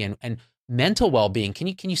safety and mental well-being.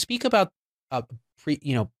 Can you speak about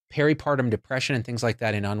peripartum depression and things like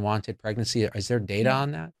that in unwanted pregnancy? Is there data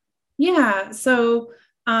on that? Yeah. So,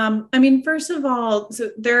 first of all,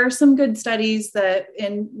 so there are some good studies that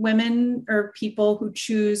in women or people who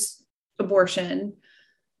choose abortion,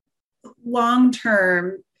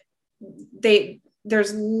 long-term,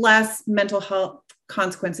 there's less mental health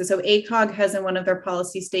consequences. So ACOG has in one of their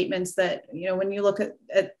policy statements that, when you look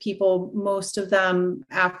at people, most of them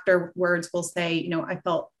afterwards will say,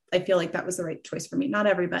 I feel like that was the right choice for me. Not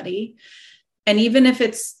everybody. And even if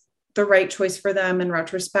it's the right choice for them in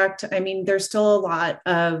retrospect, I mean, there's still a lot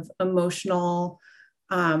of emotional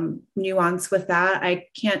nuance with that. I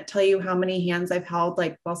can't tell you how many hands I've held,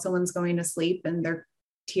 like while someone's going to sleep and they're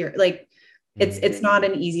like, it's not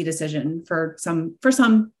an easy decision for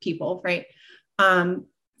some people. Right.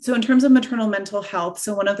 So in terms of maternal mental health,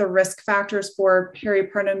 so one of the risk factors for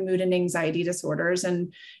peripartum mood and anxiety disorders,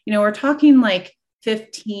 and, we're talking like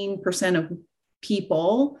 15% of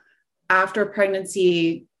people after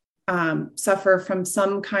pregnancy suffer from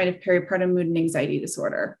some kind of peripartum mood and anxiety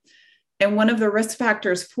disorder. And one of the risk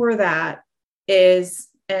factors for that is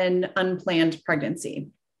an unplanned pregnancy.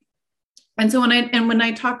 And so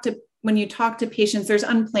when you talk to patients, there's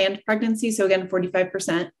unplanned pregnancy. So again,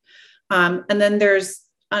 45%. And then there's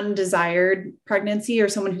undesired pregnancy, or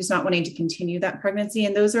someone who's not wanting to continue that pregnancy.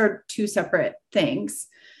 And those are two separate things.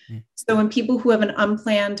 So when people who have an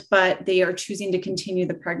unplanned, but they are choosing to continue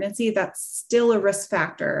the pregnancy, that's still a risk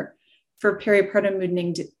factor for peripartum mood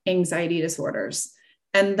and anxiety disorders.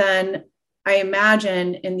 And then I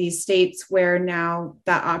imagine in these states where now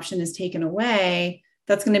that option is taken away,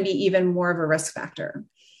 that's going to be even more of a risk factor.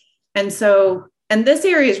 And so, and this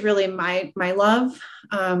area is really my love.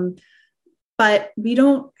 But we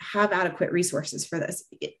don't have adequate resources for this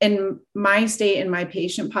in my state and my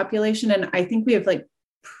patient population. And I think we have like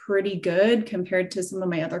pretty good compared to some of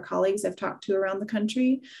my other colleagues I've talked to around the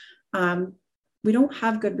country. We don't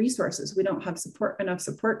have good resources. We don't have enough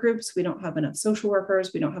support groups. We don't have enough social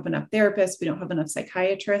workers. We don't have enough therapists. We don't have enough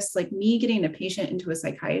psychiatrists. Like me getting a patient into a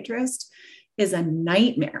psychiatrist is a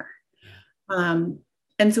nightmare. And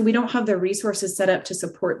so we don't have the resources set up to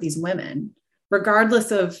support these women,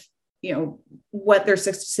 regardless of what their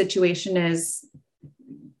situation is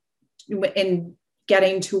in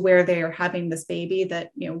getting to where they are having this baby, that,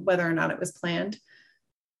 whether or not it was planned,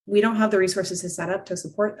 we don't have the resources to set up to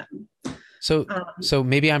support them. So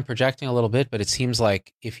maybe I'm projecting a little bit, but it seems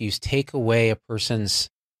like if you take away a person's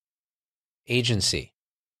agency,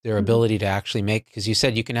 their ability to actually make, because you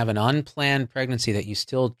said you can have an unplanned pregnancy that you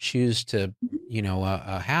still choose to,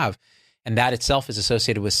 have, and that itself is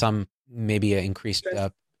associated with some, maybe an increased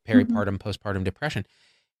peripartum, postpartum depression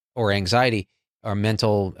or anxiety or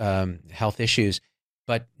mental health issues.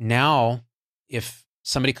 But now if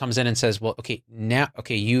somebody comes in and says, well, okay,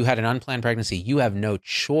 you had an unplanned pregnancy, you have no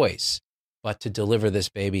choice but to deliver this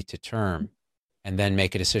baby to term and then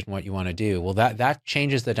make a decision what you want to do. Well, that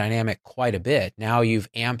changes the dynamic quite a bit. Now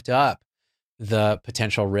you've amped up the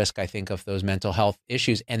potential risk, I think, of those mental health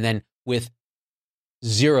issues. And then with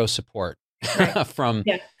zero support from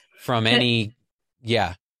any,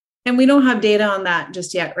 And we don't have data on that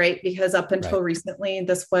just yet, right? Because up until recently,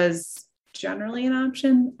 this was generally an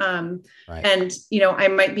option. And, I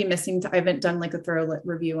might be missing, I haven't done like a thorough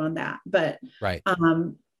review on that, but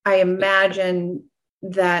I imagine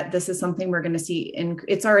that this is something we're going to see.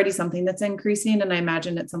 It's already something that's increasing, and I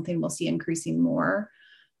imagine it's something we'll see increasing more.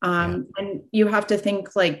 And you have to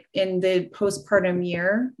think, like, in the postpartum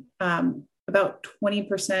year, about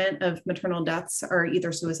 20% of maternal deaths are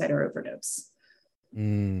either suicide or overdose.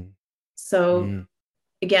 So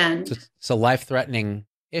again, it's a life-threatening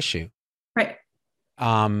issue. Right.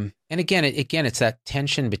 And again, it's that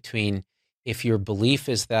tension between, if your belief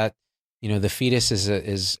is that, the fetus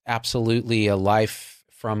is absolutely a life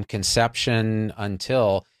from conception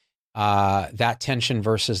until that tension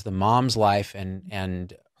versus the mom's life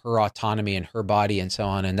and her autonomy and her body and so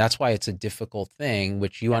on. And that's why it's a difficult thing,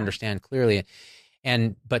 which you understand clearly.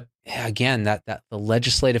 But again, that the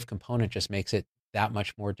legislative component just makes it that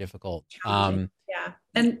much more difficult. And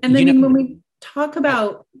then when we talk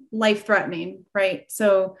about life-threatening, right?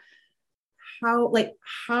 So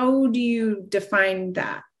how do you define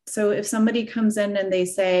that? So if somebody comes in and they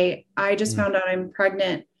say, I just found out I'm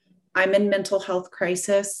pregnant, I'm in mental health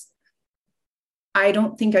crisis, I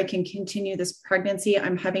don't think I can continue this pregnancy,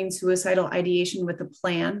 I'm having suicidal ideation with a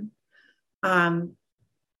plan.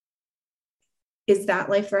 Is that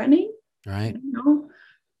life-threatening? Right. No.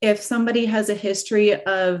 If somebody has a history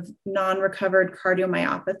of non-recovered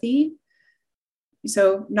cardiomyopathy,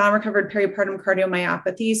 so non-recovered peripartum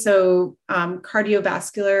cardiomyopathy, so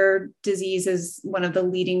cardiovascular disease is one of the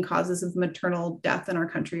leading causes of maternal death in our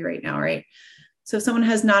country right now, right? So if someone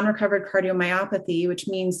has non-recovered cardiomyopathy, which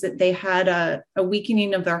means that they had a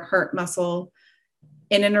weakening of their heart muscle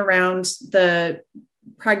in and around the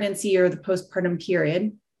pregnancy or the postpartum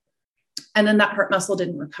period, and then that heart muscle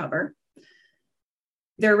didn't recover,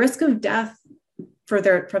 their risk of death for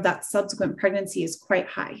that subsequent pregnancy is quite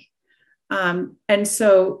high. And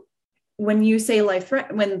so when you say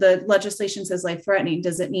when the legislation says life-threatening,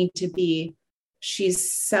 does it need to be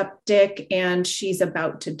she's septic and she's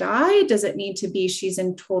about to die? Does it need to be she's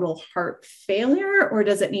in total heart failure? Or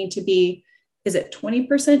does it need to be, is it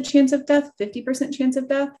 20% chance of death, 50% chance of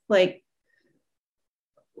death? Like,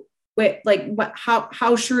 wait, like what,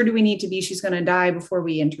 how sure do we need to be she's going to die before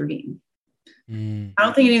we intervene? I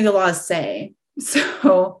don't think any of the laws say.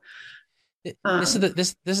 So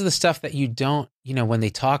this is the stuff that you don't, when they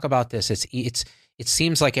talk about this, it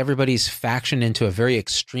seems like everybody's factioned into a very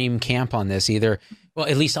extreme camp on this. Either, well,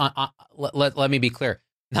 at least let me be clear,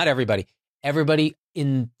 not everybody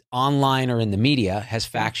in online or in the media has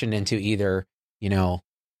factioned into either,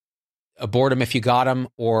 abort them if you got them,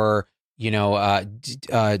 or do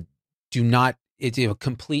not. It's a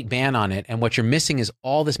complete ban on it. And what you're missing is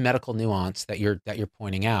all this medical nuance that you're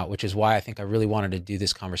pointing out, which is why I think I really wanted to do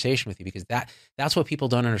this conversation with you, because that's what people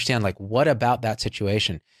don't understand. Like, what about that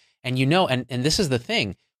situation? And and this is the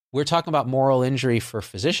thing, we're talking about moral injury for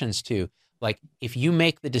physicians too. Like, if you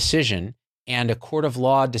make the decision and a court of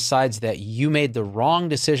law decides that you made the wrong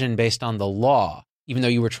decision based on the law, even though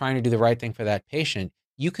you were trying to do the right thing for that patient,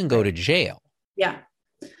 you can go to jail. Yeah.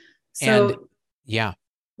 So yeah.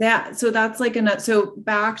 Yeah. So that's like so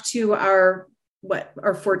back to our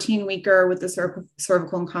 14-weeker with the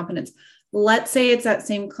cervical incompetence. Let's say it's that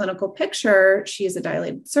same clinical picture. She has a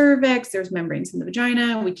dilated cervix. There's membranes in the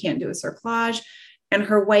vagina. We can't do a cerclage, and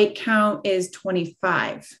her white count is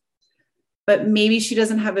 25, but maybe she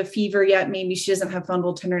doesn't have a fever yet. Maybe she doesn't have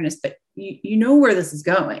fundal tenderness, but you know where this is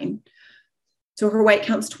going. So her white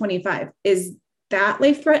count's 25. Is that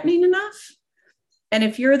life-threatening enough? And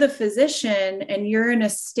if you're the physician and you're in a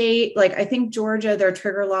state, like I think Georgia, their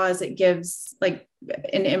trigger laws, it gives like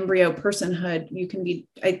an embryo personhood.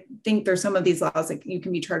 I think there's some of these laws, like you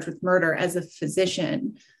can be charged with murder as a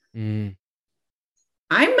physician. I'm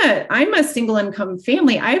a single income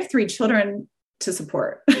family. I have 3 children to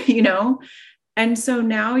support, And so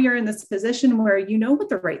now you're in this position where you know what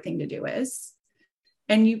the right thing to do is,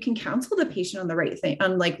 and you can counsel the patient on the right thing,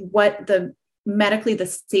 on like what the medically the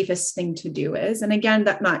safest thing to do is. And again,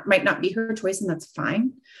 that might not be her choice, and that's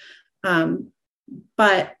fine.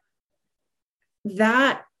 But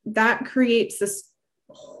that creates this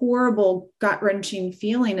horrible gut-wrenching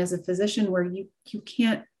feeling as a physician where you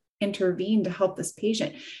can't intervene to help this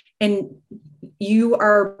patient. And you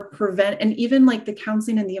are and even like the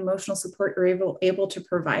counseling and the emotional support you're able to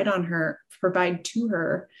provide to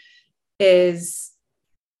her is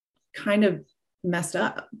kind of messed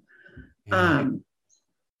up.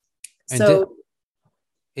 So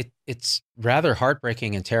it's rather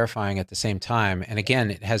heartbreaking and terrifying at the same time. And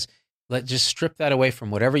again, just strip that away from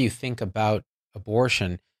whatever you think about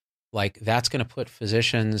abortion. Like, that's going to put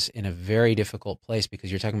physicians in a very difficult place, because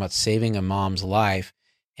you're talking about saving a mom's life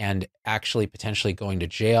and actually potentially going to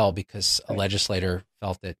jail because a legislator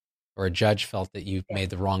felt that, or a judge felt that you made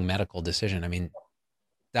the wrong medical decision. I mean,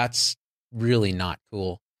 that's really not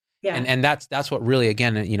cool. Yeah. And that's what really,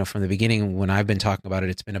 again, from the beginning, when I've been talking about it,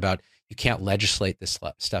 it's been about, you can't legislate this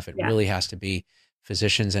stuff. It really has to be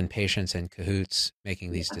physicians and patients in cahoots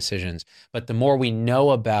making these decisions. But the more we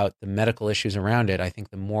know about the medical issues around it, I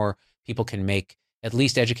think the more people can make at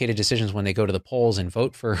least educated decisions when they go to the polls and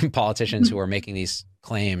vote for politicians who are making these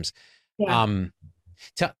claims. Yeah.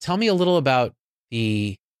 Tell me a little about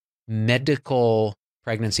the medical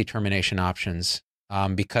pregnancy termination options.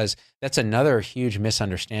 Because that's another huge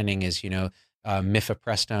misunderstanding is,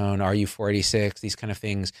 mifepristone, RU486, these kind of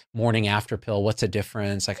things, morning after pill. What's the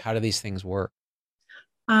difference? Like, how do these things work?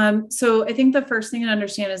 So I think the first thing to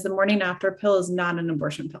understand is the morning after pill is not an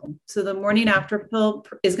abortion pill. So the morning after pill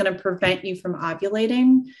is going to prevent you from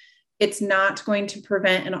ovulating. It's not going to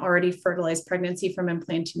prevent an already fertilized pregnancy from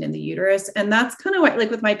implanting in the uterus. And that's kind of what, like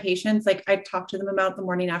with my patients, like I talk to them about the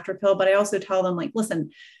morning after pill, but I also tell them, like,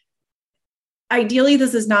 listen, ideally,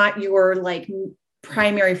 this is not your like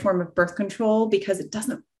primary form of birth control, because it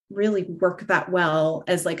doesn't really work that well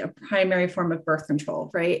as like a primary form of birth control,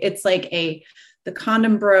 right? It's like the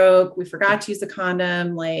condom broke, we forgot to use the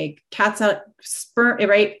condom, like cat's out, sperm,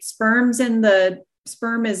 right? Sperm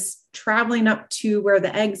is traveling up to where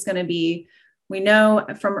the egg's going to be. We know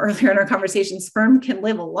from earlier in our conversation, sperm can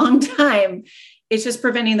live a long time. It's just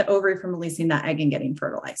preventing the ovary from releasing that egg and getting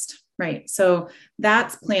fertilized, right? So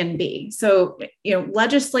that's plan B. So,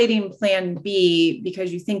 legislating plan B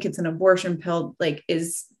because you think it's an abortion pill, like,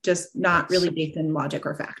 is just not really based in logic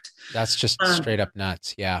or fact. That's just straight up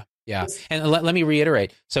nuts. Yeah. Yeah. And let me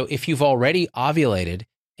reiterate. So if you've already ovulated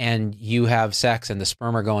and you have sex and the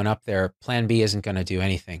sperm are going up there, plan B isn't going to do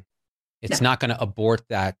anything. It's not going to abort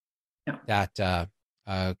that, what's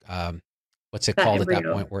it called embryo. At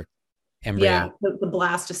that point where embryo. Yeah. The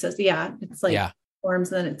blastocyst. Yeah. It's like,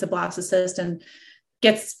 forms, and then it's a blastocyst and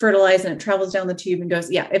gets fertilized and it travels down the tube and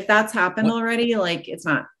goes. Yeah. If that's happened already, like it's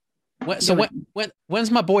not.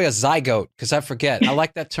 When's my boy a zygote? Because I forget. I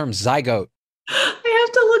like that term zygote. I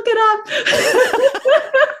have to look it up.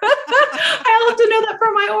 I have to know that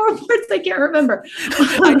from my oral reports. I can't remember.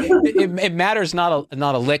 It matters not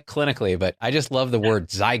a lick clinically, but I just love the word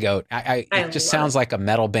zygote. It just sounds like a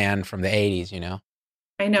metal band from the 80s, you know?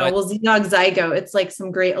 I know. Well, Z-Dog Zygote, it's like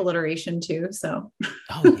some great alliteration too. So.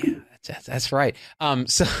 Oh yeah, that's right.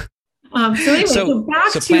 So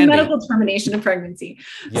back to medical termination of pregnancy.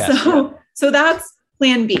 Yes, so that's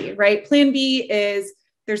plan B, right? Plan B is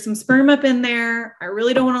there's some sperm up in there. I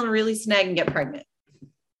really don't want to really snag and get pregnant.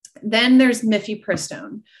 Then there's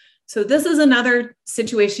mifepristone. So this is another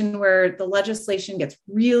situation where the legislation gets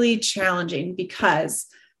really challenging because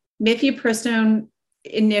mifepristone,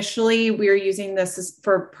 initially we were using this as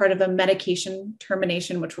for part of a medication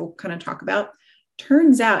termination, which we'll kind of talk about.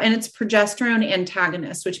 Turns out, and it's progesterone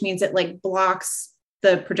antagonist, which means it like blocks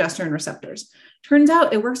the progesterone receptors. Turns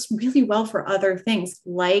out it works really well for other things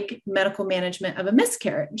like medical management of a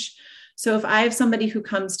miscarriage. So if I have somebody who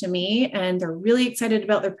comes to me and they're really excited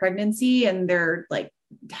about their pregnancy and they're like,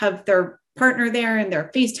 have their partner there and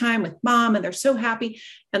they're FaceTime with mom and they're so happy.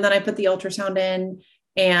 And then I put the ultrasound in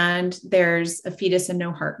and there's a fetus and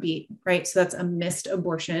no heartbeat, right? So that's a missed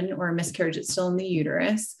abortion or a miscarriage that's still in the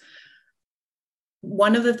uterus.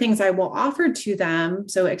 One of the things I will offer to them,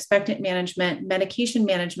 so expectant management, medication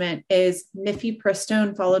management, is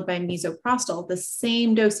mifepristone followed by misoprostol, the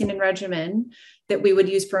same dosing and regimen that we would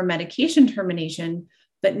use for a medication termination,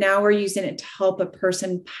 but now we're using it to help a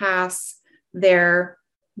person pass their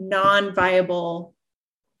non-viable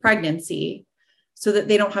pregnancy so that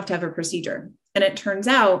they don't have to have a procedure. And it turns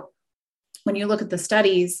out, when you look at the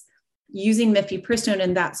studies, using mifepristone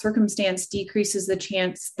in that circumstance decreases the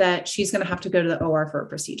chance that she's going to have to go to the OR for a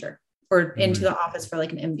procedure or into the office for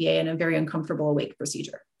like an MVA and a very uncomfortable awake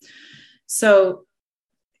procedure. So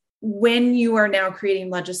when you are now creating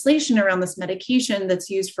legislation around this medication that's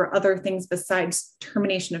used for other things besides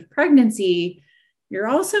termination of pregnancy, you're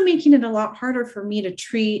also making it a lot harder for me to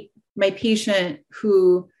treat my patient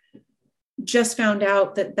who just found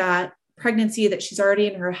out that pregnancy that she's already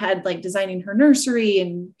in her head, like designing her nursery,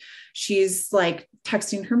 and she's like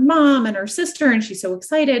texting her mom and her sister, and she's so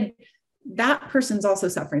excited. That person's also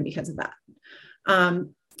suffering because of that.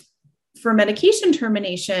 For medication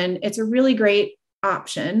termination, it's a really great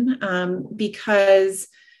option because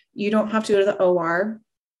you don't have to go to the OR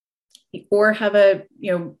or have a,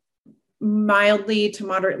 mildly to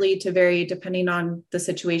moderately to very, depending on the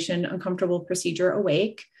situation, uncomfortable procedure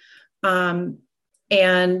awake. And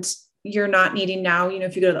you're not needing now,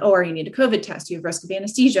 if you go to the OR, you need a COVID test, you have risk of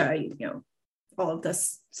anesthesia, all of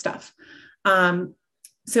this stuff.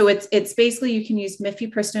 So it's basically, you can use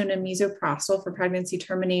mifepristone and misoprostol for pregnancy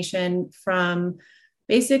termination from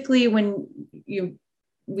basically when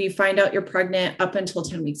we find out you're pregnant up until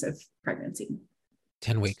 10 weeks of pregnancy.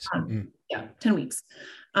 10 weeks. Yeah, 10 weeks.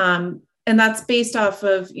 And that's based off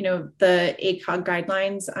of, the ACOG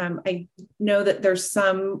guidelines. I know that there's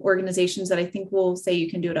some organizations that I think will say you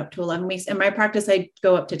can do it up to 11 weeks. In my practice, I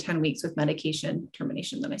go up to 10 weeks with medication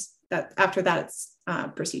termination. Then after that, it's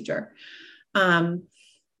procedure.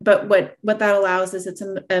 But what that allows is it's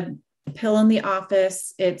a pill in the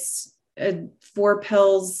office. It's 4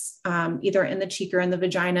 pills, either in the cheek or in the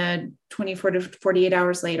vagina, 24 to 48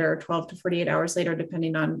 hours later, 12 to 48 hours later,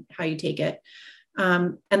 depending on how you take it.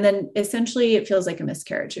 And then essentially it feels like a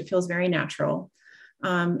miscarriage. It feels very natural.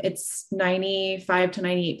 It's 95 to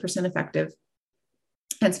 98% effective.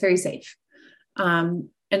 It's very safe. And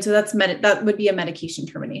so that would be a medication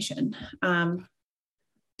termination.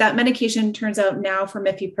 That medication turns out now for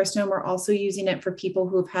mifepristone, we're also using it for people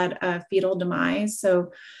who've had a fetal demise.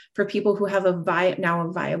 So for people who have now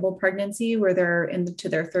a viable pregnancy where they're into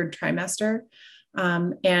their 3rd trimester,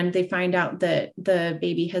 and they find out that the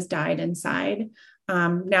baby has died inside.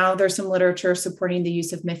 Now there's some literature supporting the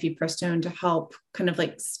use of mifepristone to help kind of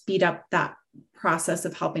like speed up that process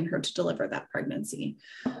of helping her to deliver that pregnancy.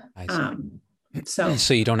 I see.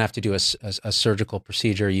 So you don't have to do a surgical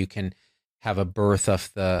procedure. You can have a birth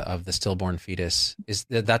of the stillborn fetus. Is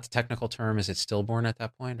that the technical term? Is it stillborn at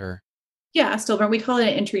that point, or? Yeah, stillborn. We call it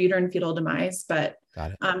an intrauterine fetal demise, but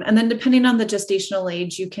got it. And then depending on the gestational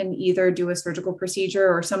age, you can either do a surgical procedure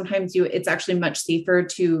or sometimes it's actually much safer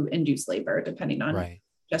to induce labor depending on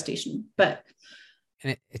gestation. But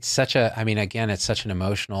and it's such it's such an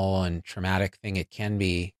emotional and traumatic thing. It can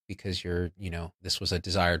be because this was a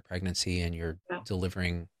desired pregnancy and you're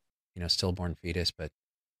delivering, stillborn fetus, but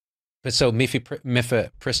But so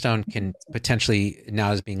mifepristone can potentially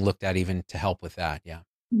now is being looked at even to help with that. Yeah.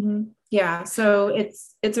 Mm-hmm. Yeah. So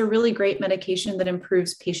it's a really great medication that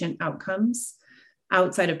improves patient outcomes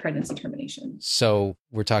outside of pregnancy termination. So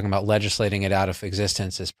we're talking about legislating it out of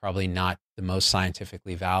existence is probably not the most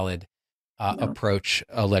scientifically valid approach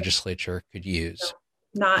a legislature could use.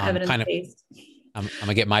 No, not evidence-based. I'm going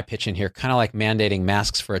to get my pitch in here, kind of like mandating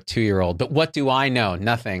masks for a 2-year-old. But what do I know?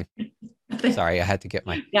 Nothing. Sorry, I had to get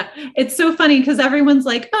my... Yeah, it's so funny because everyone's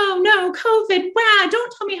like, oh no, COVID, wow,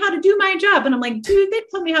 don't tell me how to do my job. And I'm like, dude, they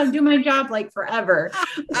tell me how to do my job like forever.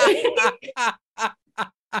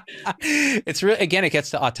 It's really, again, it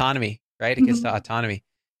gets to autonomy, right? It gets to autonomy.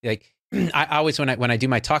 Like I always, when I do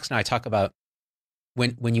my talks now, I talk about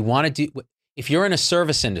when you want to do, if you're in a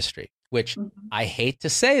service industry, which I hate to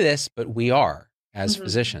say this, but we are as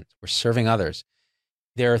physicians, we're serving others.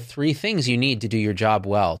 There are 3 things you need to do your job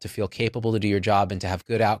well, to feel capable to do your job and to have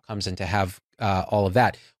good outcomes and to have all of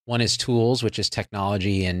that. One is tools, which is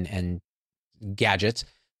technology and gadgets.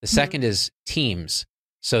 The second is teams.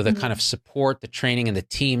 So the kind of support, the training, and the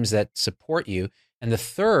teams that support you. And the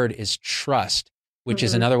third is trust, which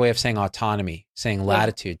is another way of saying autonomy, saying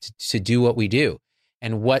latitude to do what we do.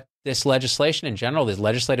 And what this legislation in general, these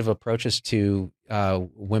legislative approaches to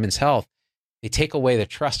women's health, they take away the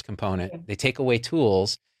trust component. They take away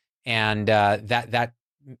tools, and that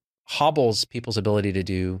hobbles people's ability to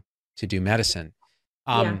do medicine.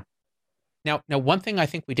 Now, one thing I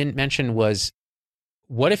think we didn't mention was,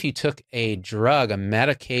 what if you took a drug, a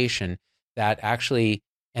medication that actually,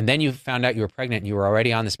 and then you found out you were pregnant and you were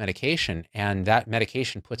already on this medication, and that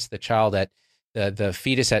medication puts the child at the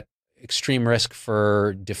fetus at extreme risk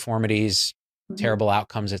for deformities, terrible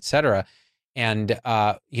outcomes, et cetera. And,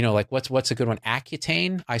 like what's a good one?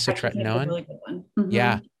 Accutane, isotretinoin. Really good one.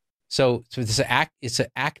 Yeah. So it's an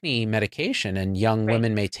acne medication, and young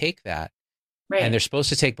women may take that, and they're supposed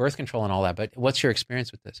to take birth control and all that. But what's your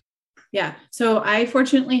experience with this? Yeah. So I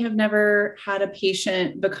fortunately have never had a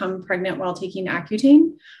patient become pregnant while taking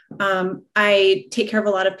Accutane. I take care of a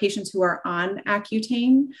lot of patients who are on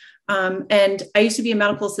Accutane. And I used to be a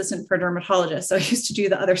medical assistant for a dermatologist. So I used to do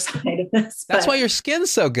the other side of this. That's why your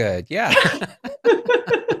skin's so good. Yeah.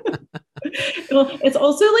 Well, it's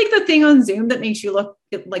also like the thing on Zoom that makes you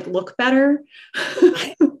look better.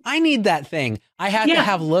 I need that thing. I had to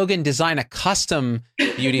have Logan design a custom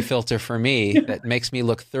beauty filter for me that makes me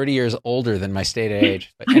look 30 years older than my stated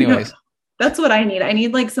age. But anyways, that's what I need. I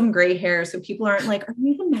need like some gray hair so people aren't like, "Are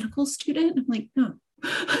you a medical student?" I'm like, no.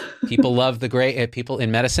 People love the gray. People in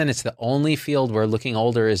medicine, it's the only field where looking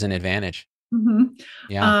older is an advantage.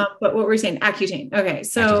 Yeah. But what we're saying, Accutane. Okay,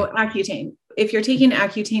 so Accutane. If you're taking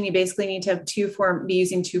Accutane, you basically need to have be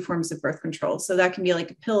using 2 forms of birth control. So that can be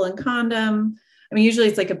like a pill and condom. I mean, usually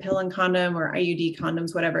it's like a pill and condom or IUD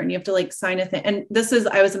condoms, whatever. And you have to like sign a thing. And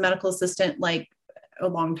I was a medical assistant like a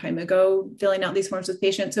long time ago, filling out these forms with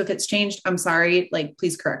patients. So if it's changed, I'm sorry, like,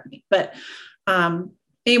 please correct me. But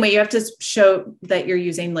anyway, you have to show that you're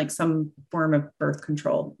using like some form of birth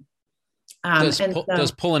control.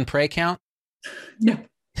 Does pull and pray count? No.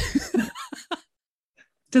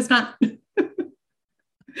 Does not.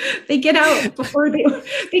 They get out before they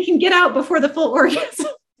can get out before the full orgasm.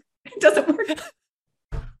 It doesn't work.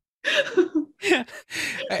 They're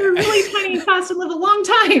really tiny and fast and live a long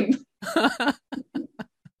time.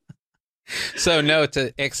 So no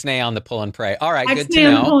to ixnay on the pull and pray. All right, ixnay good to know.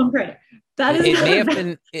 On the pull and pray. That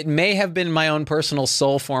is it may have been my own personal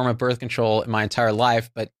sole form of birth control in my entire life,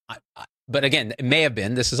 but again, it may have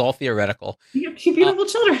been. This is all theoretical. You have 2 beautiful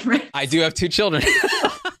children, right? I do have 2 children.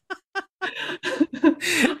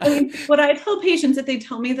 I mean, what I tell patients, if they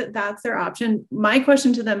tell me that that's their option, my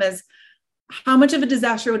question to them is, how much of a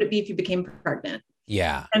disaster would it be if you became pregnant?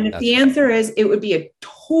 Yeah. And if the answer is it would be a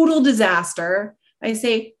total disaster, I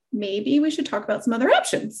say, maybe we should talk about some other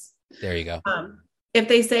options. There you go. If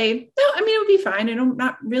they say, no, I mean, it would be fine. I don't,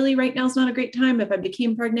 not really right now. It's not a great time. If I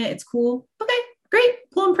became pregnant, it's cool. Okay, great.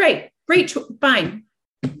 Pull and pray. Great. Fine.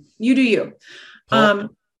 You do you.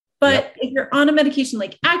 But if you're on a medication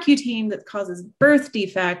like Accutane that causes birth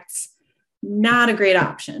defects, not a great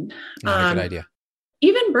option. Not a good idea.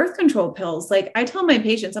 Even birth control pills. Like I tell my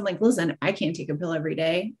patients, I'm like, listen, I can't take a pill every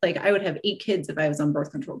day. Like I would have 8 kids if I was on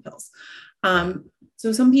birth control pills.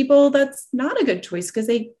 So some people, that's not a good choice because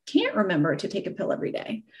they can't remember to take a pill every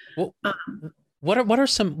day. Well, what are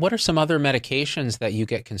some other medications that you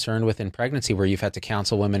get concerned with in pregnancy where you've had to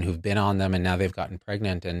counsel women who've been on them and now they've gotten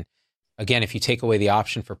pregnant? And again, if you take away the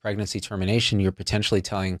option for pregnancy termination, you're potentially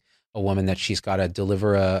telling a woman that she's got to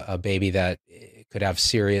deliver a baby that could have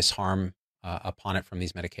serious harm upon it from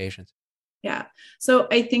these medications. Yeah. So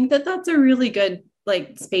I think that that's a really good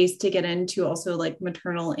like space to get into also like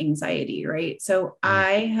maternal anxiety, right? So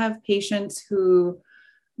I have patients who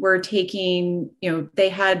were taking, they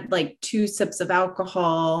had like 2 sips of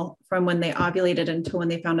alcohol from when they ovulated until when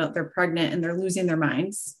they found out they're pregnant, and they're losing their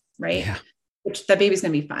minds, right? Yeah. Which that baby's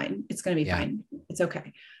going to be fine. It's going to be Yeah. fine. It's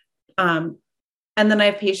okay. And then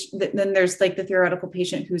I have then there's like the theoretical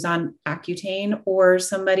patient who's on Accutane, or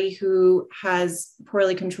somebody who has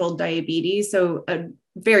poorly controlled diabetes. So a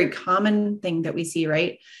very common thing that we see,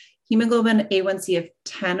 right? Hemoglobin A1C of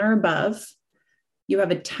 10 or above, you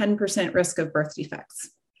have a 10% risk of birth defects.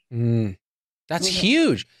 That's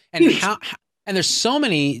huge. And huge. And there's so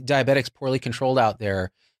many diabetics poorly controlled out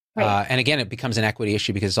there. Right. And again, it becomes an equity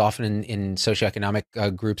issue because often in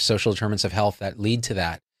socioeconomic groups, social determinants of health that lead to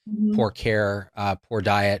that. Poor care, poor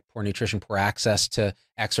diet, poor nutrition, poor access to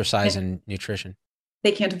exercise and nutrition.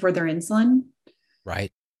 They can't afford their insulin.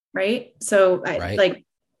 Right. So like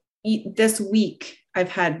this week, I've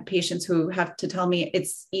had patients who have to tell me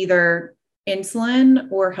it's either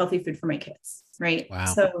insulin or healthy food for my kids. Right. Wow.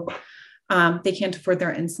 So they can't afford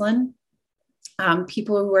their insulin.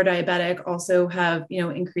 People who are diabetic also have,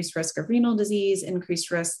 increased risk of renal disease, increased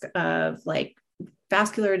risk of like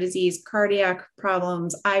vascular disease, cardiac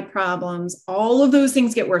problems, eye problems. All of those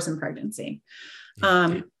things get worse in pregnancy.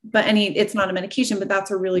 But it's not a medication, but that's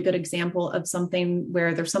a really good example of something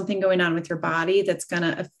where there's something going on with your body that's going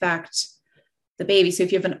to affect the baby. So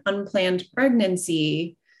if you have an unplanned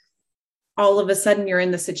pregnancy, all of a sudden you're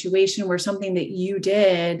in the situation where something that you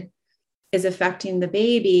did is affecting the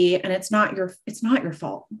baby, and it's not your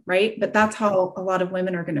fault, right? But that's how a lot of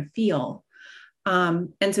women are going to feel.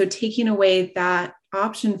 And so taking away that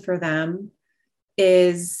option for them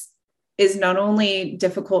is not only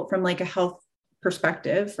difficult from like a health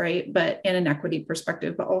perspective, right? But in an equity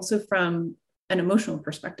perspective, but also from an emotional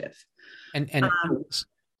perspective. And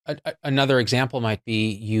another example might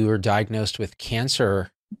be you are diagnosed with cancer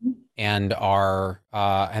and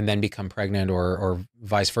and then become pregnant or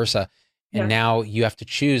vice versa. And now you have to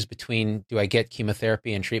choose between, do I get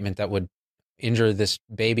chemotherapy and treatment that would injure this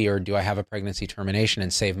baby, or do I have a pregnancy termination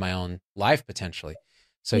and save my own life potentially?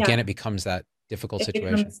 So again, it becomes that difficult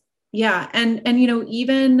situation. And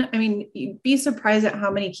you'd be surprised at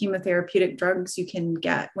how many chemotherapeutic drugs you can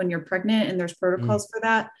get when you're pregnant, and there's protocols for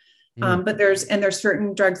that. But there's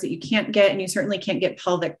certain drugs that you can't get, and you certainly can't get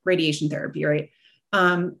pelvic radiation therapy, right?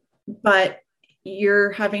 But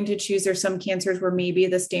you're having to choose. There's some cancers where maybe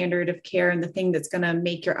the standard of care and the thing that's going to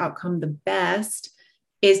make your outcome the best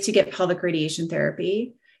is to get pelvic radiation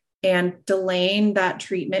therapy, and delaying that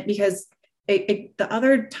treatment, because the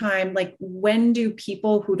other time, like, when do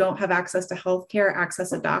people who don't have access to healthcare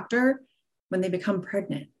access a doctor? When they become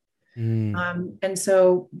pregnant. And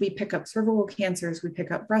so we pick up cervical cancers, we pick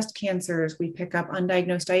up breast cancers, we pick up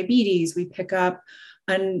undiagnosed diabetes, we pick up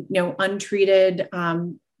untreated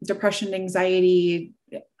depression, anxiety,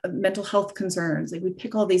 mental health concerns. Like, we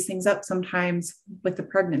pick all these things up sometimes with the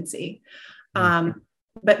pregnancy.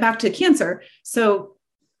 But back to cancer. So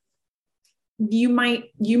you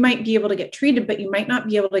might be able to get treated, but you might not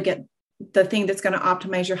be able to get the thing that's going to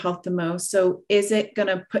optimize your health the most. So is it going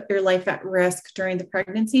to put your life at risk during the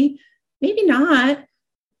pregnancy? Maybe not.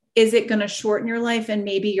 Is it going to shorten your life, and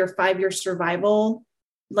maybe your 5-year survival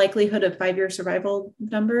likelihood of 5-year survival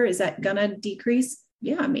number, is that going to decrease?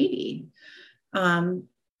 Yeah, maybe. And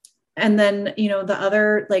then,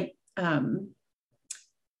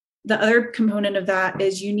 the other component of that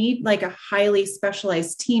is you need like a highly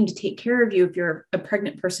specialized team to take care of you if you're a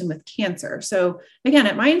pregnant person with cancer. So again,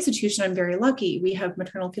 at my institution, I'm very lucky. We have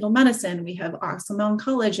maternal fetal medicine. We have awesome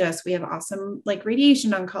oncologists. We have awesome like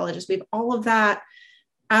radiation oncologists. We have all of that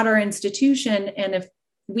at our institution. And if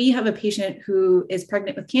we have a patient who is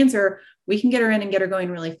pregnant with cancer, we can get her in and get her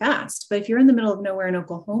going really fast. But if you're in the middle of nowhere in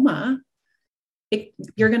Oklahoma,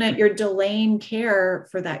 you're delaying care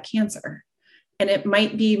for that cancer. And it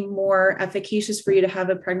might be more efficacious for you to have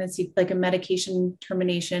a pregnancy, like a medication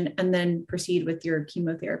termination, and then proceed with your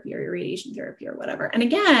chemotherapy or your radiation therapy or whatever. And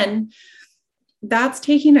again, that's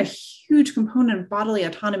taking a huge component of bodily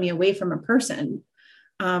autonomy away from a person.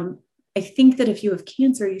 I think that if you have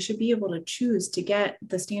cancer, you should be able to choose to get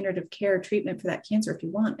the standard of care treatment for that cancer if you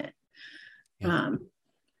want it.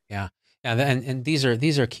 Yeah. And these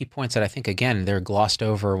are key points that I think, again, they're glossed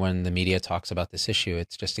over when the media talks about this issue.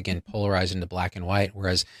 It's just, again, polarized into black and white,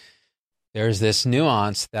 whereas there's this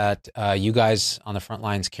nuance that you guys on the front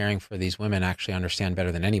lines caring for these women actually understand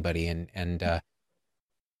better than anybody.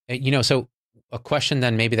 So a question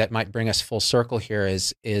then maybe that might bring us full circle here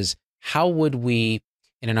is how would we,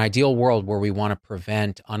 in an ideal world where we want to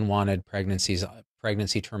prevent unwanted pregnancies,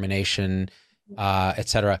 pregnancy termination, et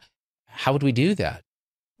cetera, how would we do that?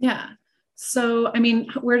 Yeah. So, I mean,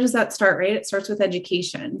 where does that start, right? It starts with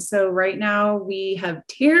education. So right now we have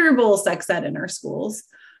terrible sex ed in our schools.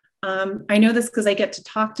 I know this because I get to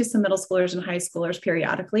talk to some middle schoolers and high schoolers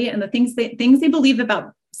periodically, and the things they believe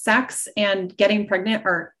about sex and getting pregnant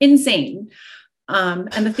are insane.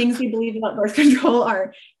 And the things they believe about birth control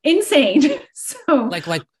are insane. So,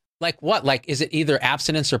 like what? Like, is it either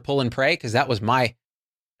abstinence or pull and pray? Because that was my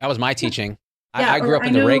teaching. yeah, I grew up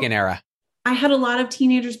in the Reagan era. I had a lot of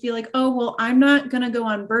teenagers be like, "Oh, well, I'm not going to go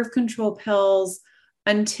on birth control pills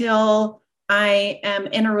until I am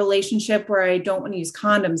in a relationship where I don't want to use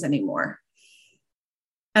condoms anymore."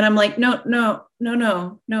 And I'm like, no,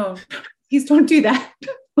 please don't do that.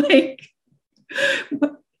 Like,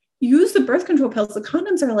 use the birth control pills. The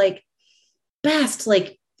condoms are like best,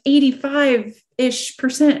 like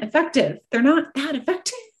 85-ish% effective. They're not that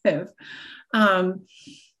effective.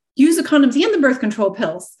 Use the condoms and the birth control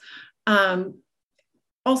pills.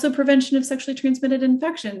 Also prevention of sexually transmitted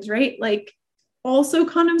infections, right? Like, also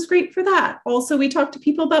condoms great for that. Also, we talk to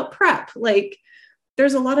people about PrEP. Like,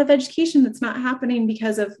 there's a lot of education that's not happening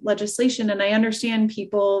because of legislation. And I understand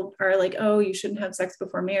people are like, oh, you shouldn't have sex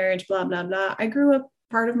before marriage, blah, blah, blah. I grew up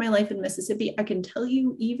part of my life in Mississippi. I can tell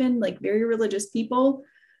you, even like very religious people,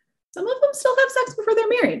 some of them still have sex before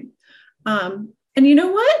they're married. And you know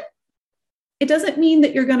what? It doesn't mean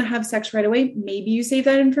that you're going to have sex right away. Maybe you save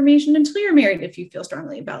that information until you're married if you feel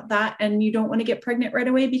strongly about that, and you don't want to get pregnant right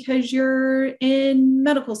away because you're in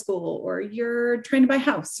medical school or you're trying to buy a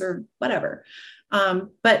house or whatever.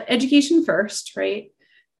 But education first, right?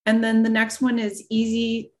 And then the next one is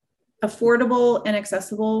easy, affordable, and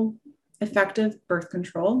accessible, effective birth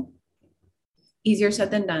control. Easier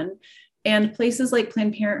said than done. And places like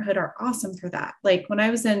Planned Parenthood are awesome for that. Like when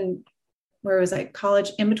I was in, where was I,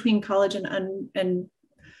 college, in between college and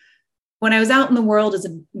when I was out in the world as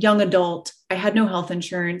a young adult, I had no health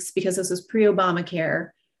insurance because this was pre-Obamacare.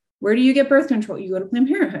 Where do you get birth control? You go to Planned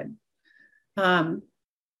Parenthood.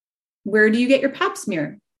 Where do you get your pap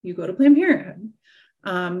smear? You go to Planned Parenthood.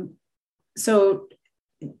 So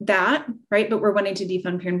that, right? But we're wanting to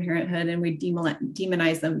defund Planned Parenthood, and we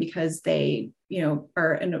demonize them because they,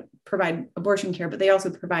 are and provide abortion care, but they also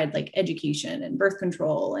provide like education and birth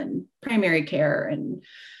control and primary care and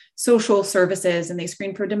social services, and they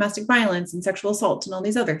screen for domestic violence and sexual assault and all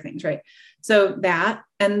these other things, right? So that,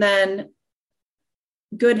 and then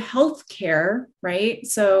good health care, right?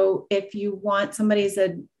 So if you want, somebody's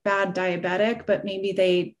a bad diabetic, but maybe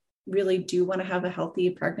they really do want to have a healthy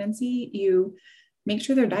pregnancy, you make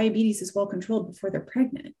sure their diabetes is well controlled before they're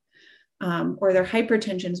pregnant, or their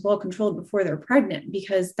hypertension is well controlled before they're pregnant,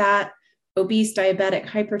 because that obese, diabetic,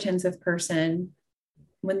 hypertensive person,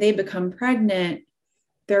 when they become pregnant,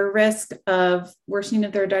 their risk of worsening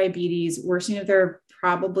of their diabetes, worsening of their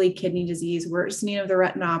probably kidney disease, worsening of their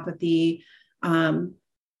retinopathy,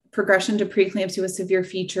 progression to preeclampsia with severe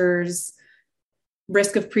features,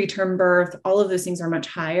 risk of preterm birth, all of those things are much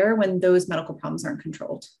higher when those medical problems aren't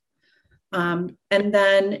controlled. And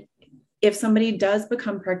then if somebody does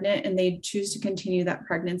become pregnant and they choose to continue that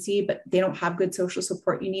pregnancy, but they don't have good social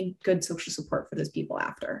support, you need good social support for those people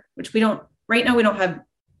after, which we don't, right now, we don't have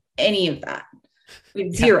any of that. We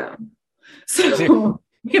have zero. So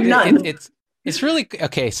we have none. It's really,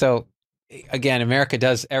 okay. So again, America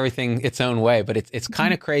does everything its own way, but it's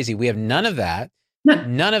kind of crazy. We have none of that.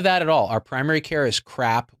 None of that at all. Our primary care is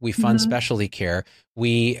crap. We fund specialty care.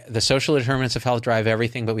 The social determinants of health drive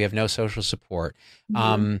everything, but we have no social support.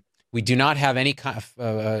 We do not have any kind of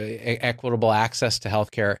equitable access to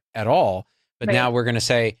healthcare at all. But now we're going to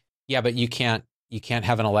say, yeah, but you can't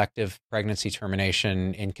have an elective pregnancy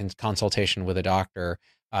termination in consultation with a doctor,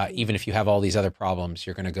 even if you have all these other problems.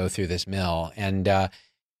 You're going to go through this mill. And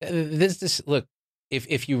this look.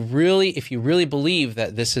 If you really believe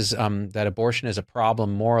that this is that abortion is a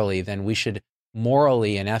problem morally, then we should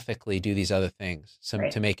morally and ethically do these other things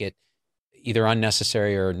to make it either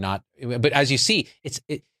unnecessary or not. But as you see,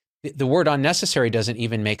 the word unnecessary doesn't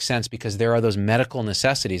even make sense, because there are those medical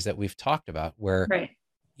necessities that we've talked about where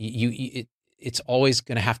it's always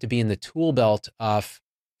going to have to be in the tool belt of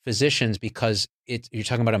physicians, because you're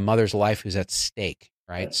talking about a mother's life who's at stake,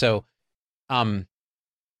 right? So,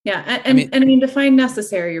 yeah. And I mean, define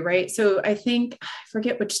necessary, right? So I think, I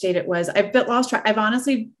forget which state it was. I've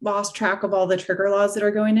honestly lost track of all the trigger laws that are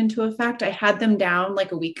going into effect. I had them down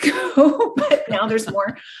like a week ago, but now there's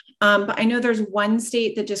more. But I know there's one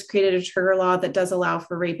state that just created a trigger law that does allow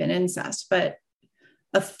for rape and incest, but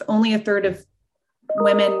only a third of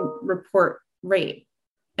women report rape.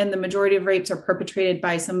 And the majority of rapes are perpetrated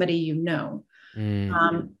by somebody you know.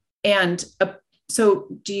 And So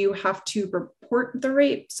do you have to report the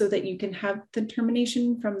rape so that you can have the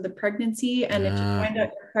termination from the pregnancy? And if you find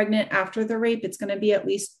out you're pregnant after the rape, it's going to be at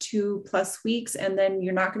least 2+ weeks. And then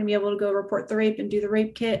you're not going to be able to go report the rape and do the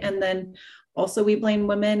rape kit. And then also we blame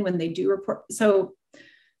women when they do report. So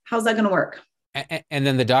how's that going to work? And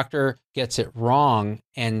then the doctor gets it wrong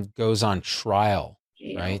and goes on trial,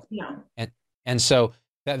 right? Yeah. And so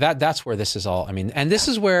that's where this is all. I mean, and this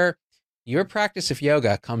is where your practice of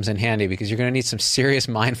yoga comes in handy, because you're going to need some serious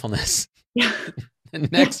mindfulness the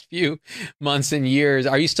next few months and years.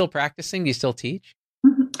 Are you still practicing? Do you still teach?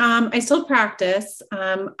 I still practice.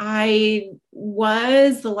 The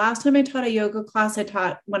last time I taught a yoga class, I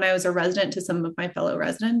taught when I was a resident to some of my fellow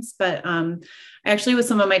residents, but actually with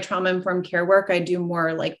some of my trauma-informed care work, I do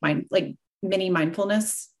more like mini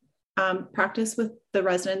mindfulness practice with the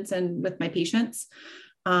residents and with my patients.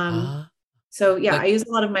 So yeah, I use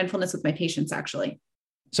a lot of mindfulness with my patients, actually.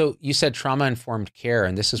 So you said trauma-informed care,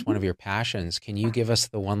 and this is one of your passions. Can you give us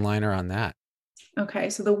the one-liner on that? Okay.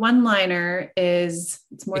 So the one-liner is,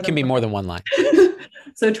 it can be more than one line.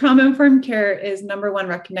 So trauma-informed care is, number one,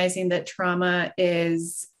 recognizing that trauma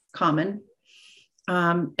is common.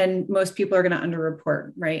 And most people are going to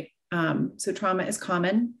underreport, right? So trauma is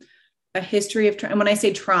common. A history of trauma. And when I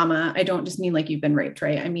say trauma, I don't just mean like you've been raped,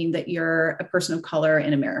 right? I mean that you're a person of color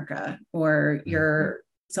in America, or you're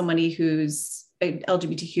somebody who's an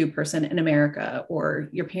LGBTQ person in America, or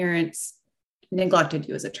your parents neglected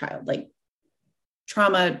you as a child. Like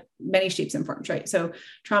trauma, many shapes and forms, right? So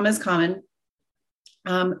trauma is common.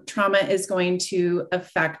 Trauma is going to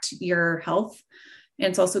affect your health. And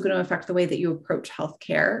it's also going to affect the way that you approach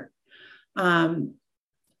healthcare.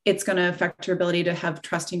 It's going to affect your ability to have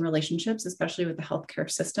trusting relationships, especially with the healthcare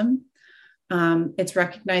system. It's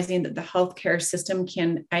recognizing that the healthcare system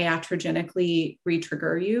can iatrogenically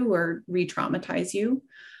re-trigger you or re-traumatize you.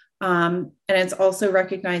 And it's also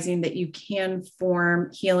recognizing that you can form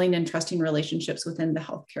healing and trusting relationships within the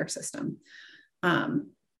healthcare system. So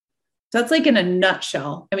that's like in a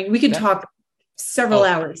nutshell. I mean, we could talk several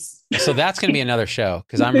hours. So that's going to be another show,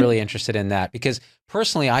 because I'm really interested in that, because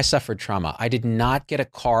personally, I suffered trauma. I did not get a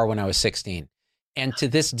car when I was 16. And to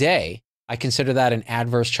this day, I consider that an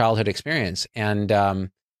adverse childhood experience. And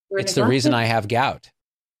it's the reason I have gout.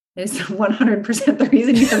 It's 100% the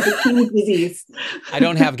reason you have the kidney disease. I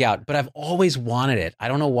don't have gout, but I've always wanted it. I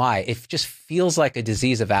don't know why. It just feels like a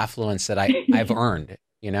disease of affluence that I've earned,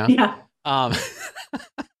 you know? Yeah.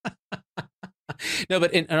 No,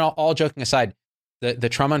 but in all joking aside, the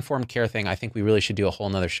trauma-informed care thing, I think we really should do a whole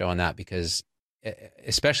nother show on that, because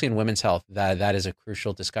especially in women's health, that is a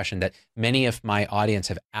crucial discussion that many of my audience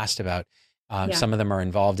have asked about. Some of them are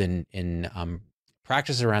involved in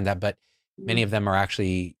practices around that, but many of them are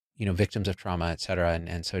actually, victims of trauma, et cetera.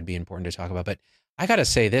 And so it'd be important to talk about. But I got to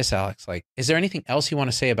say this, Alex, is there anything else you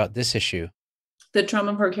want to say about this issue? The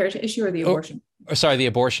trauma-informed care issue or the abortion? The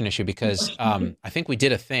abortion issue, because I think we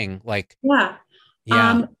did a thing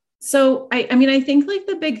So I think like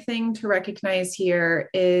the big thing to recognize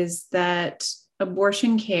here is that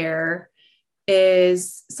abortion care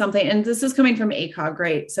is something, and this is coming from ACOG,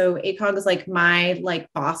 right? So ACOG is like my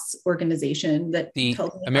boss organization, that the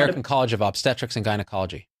American College of Obstetrics and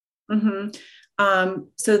Gynecology. Mm-hmm.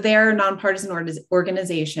 So they're a nonpartisan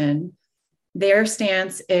organization. Their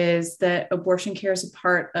stance is that abortion care is a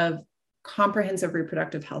part of comprehensive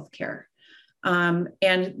reproductive health care. And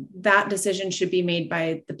that decision should be made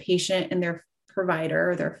by the patient and their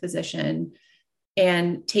provider, their physician,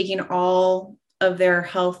 and taking all of their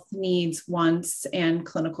health needs, wants, and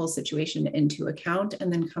clinical situation into account,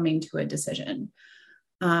 and then coming to a decision.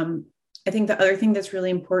 I think the other thing that's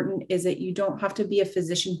really important is that you don't have to be a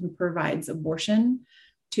physician who provides abortion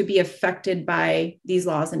to be affected by these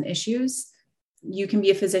laws and issues. You can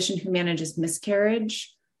be a physician who manages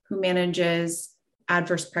miscarriage, who manages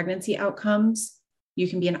adverse pregnancy outcomes. You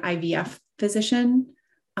can be an IVF physician,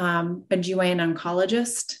 a GYN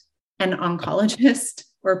oncologist, an oncologist,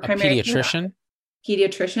 or a primary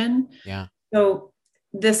pediatrician. Yeah. So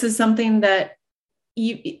this is something that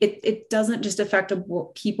it doesn't just affect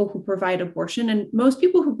people who provide abortion, and most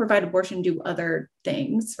people who provide abortion do other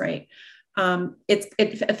things, right?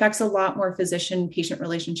 It affects a lot more physician-patient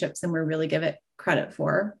relationships than we really give it credit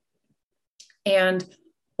for. And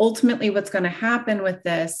ultimately, what's going to happen with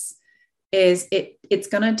this is it's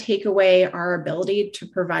going to take away our ability to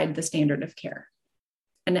provide the standard of care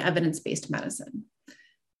and evidence-based medicine.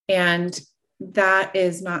 And that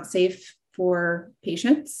is not safe for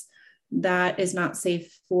patients. That is not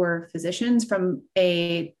safe for physicians from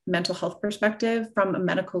a mental health perspective, from a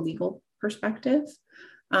medical legal perspective.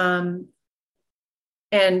 And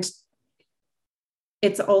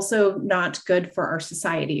it's also not good for our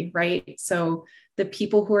society, right? So the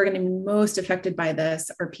people who are going to be most affected by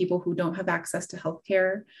this are people who don't have access to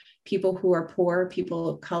healthcare, people who are poor, people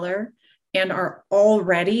of color, and are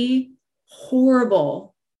already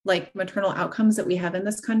horrible, like maternal outcomes that we have in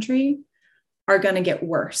this country are going to get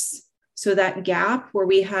worse. So that gap where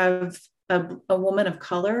we have a woman of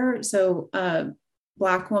color, so a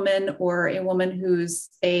Black woman or a woman who's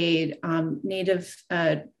a Native,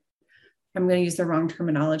 I'm going to use the wrong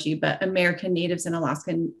terminology, but American Natives and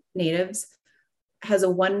Alaskan Natives has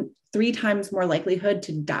a 3 times more likelihood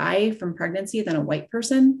to die from pregnancy than a white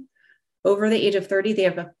person. Over the age of 30, they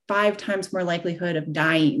have a 5 times more likelihood of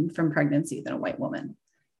dying from pregnancy than a white woman.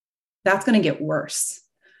 That's going to get worse.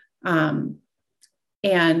 And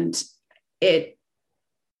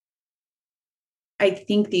I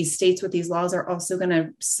think these states with these laws are also going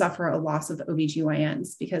to suffer a loss of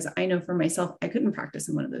OBGYNs, because I know for myself, I couldn't practice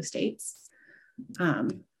in one of those states.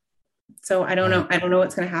 So I don't know. I don't know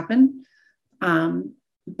what's going to happen.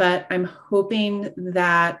 But I'm hoping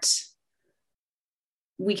that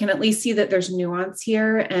we can at least see that there's nuance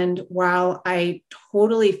here. And while I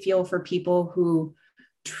totally feel for people who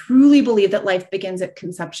truly believe that life begins at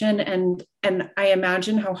conception, and I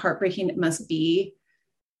imagine how heartbreaking it must be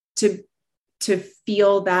to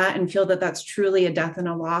feel that and feel that that's truly a death and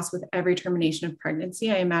a loss with every termination of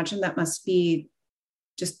pregnancy. I imagine that must be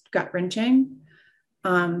just gut-wrenching.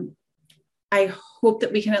 I hope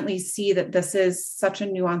that we can at least see that this is such a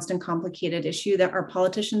nuanced and complicated issue that our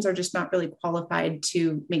politicians are just not really qualified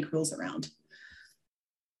to make rules around.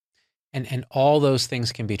 And all those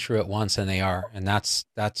things can be true at once, and they are. And that's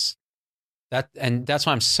why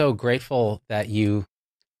I'm so grateful that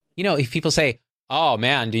if people say, "Oh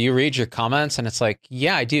man, do you read your comments?" And it's like,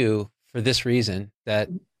 yeah, I do, for this reason, that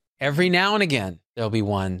every now and again, there'll be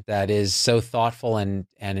one that is so thoughtful and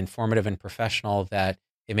informative and professional that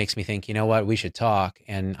it makes me think, you know what, we should talk.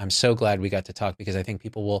 And I'm so glad we got to talk, because I think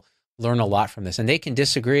people will learn a lot from this. And they can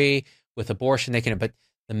disagree with abortion, but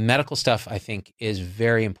the medical stuff, I think, is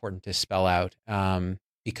very important to spell out,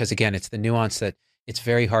 because again, it's the nuance that it's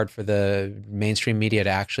very hard for the mainstream media to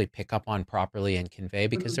actually pick up on properly and convey,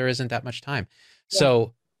 because there isn't that much time. Yeah.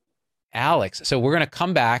 So Alex, we're going to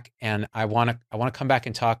come back, and I want to come back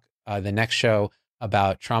and talk the next show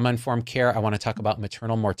about trauma-informed care. I want to talk about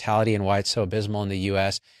maternal mortality and why it's so abysmal in the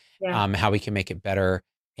U.S., how we can make it better.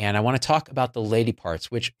 And I want to talk about the lady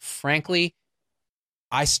parts, which frankly,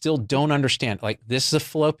 I still don't understand. Like, this is a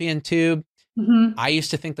fallopian tube. Mm-hmm. I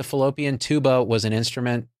used to think the fallopian tuba was an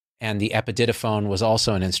instrument and the epididyphone was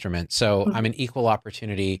also an instrument. So I'm an equal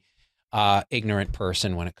opportunity, ignorant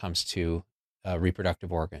person when it comes to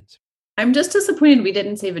reproductive organs. I'm just disappointed we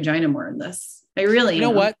didn't say vagina more in this. I really You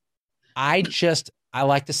know what? I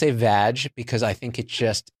like to say vag, because I think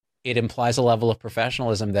it implies a level of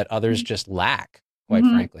professionalism that others just lack, quite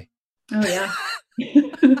frankly. Oh, yeah.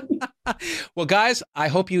 Well, guys, I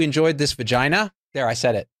hope you enjoyed this vagina. There, I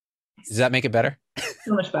said it. Does that make it better?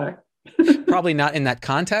 So much better. Probably not in that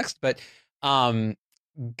context, but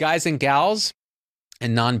guys and gals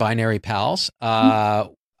and non-binary pals, I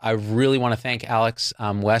really want to thank Alex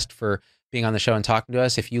West for being on the show and talking to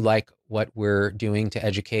us. If you like what we're doing to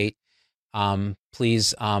educate,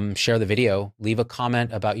 please share the video. Leave a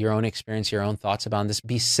comment about your own experience, your own thoughts about this.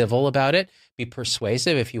 Be civil about it. Be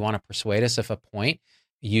persuasive. If you want to persuade us of a point,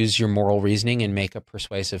 use your moral reasoning and make a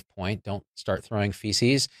persuasive point. Don't start throwing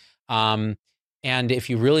feces. And if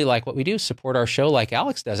you really like what we do, support our show like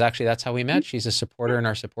Alex does. Actually, that's how we met. She's a supporter in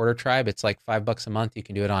our supporter tribe. It's like $5 a month. You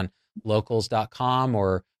can do it on locals.com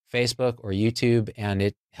or Facebook or YouTube, and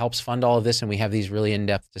it helps fund all of this. And we have these really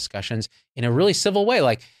in-depth discussions in a really civil way.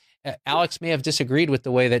 Like, Alex may have disagreed with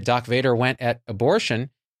the way that Doc Vader went at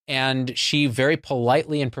abortion, and she very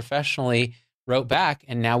politely and professionally wrote back,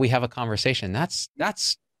 and now we have a conversation. That's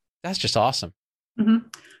just awesome.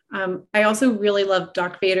 Mm-hmm. I also really love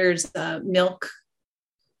Doc Vader's milk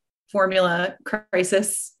formula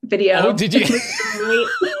crisis video. Oh, did you?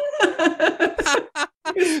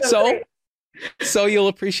 So you'll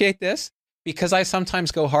appreciate this, because I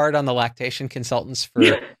sometimes go hard on the lactation consultants for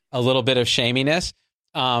a little bit of shaminess,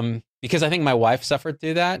 because I think my wife suffered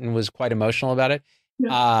through that and was quite emotional about it.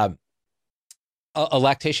 Yeah. A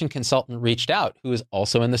lactation consultant reached out who is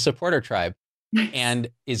also in the supporter tribe and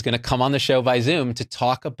is going to come on the show by Zoom to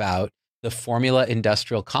talk about the formula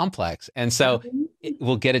industrial complex. And so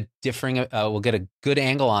we'll get a good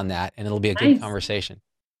angle on that, and it'll be a good conversation.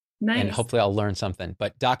 Nice. And hopefully I'll learn something.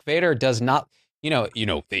 But Doc Vader does not,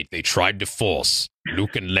 they tried to force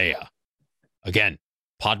Luke and Leia. Again,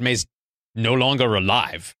 Padme's no longer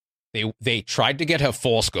alive. They tried to get her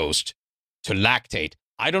Force Ghost to lactate.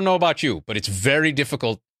 I don't know about you, but it's very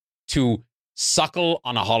difficult to suckle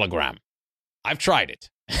on a hologram. I've tried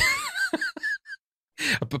it.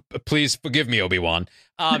 Please forgive me, Obi-Wan.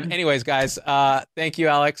 Anyways, guys, thank you,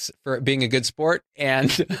 Alex, for being a good sport.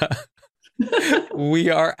 And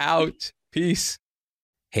we are out. Peace.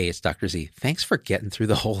 Hey, it's Dr. Z. Thanks for getting through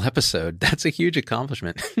the whole episode. That's a huge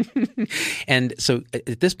accomplishment. And so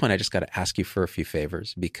at this point, I just got to ask you for a few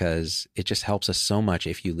favors because it just helps us so much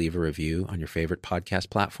if you leave a review on your favorite podcast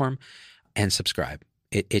platform and subscribe.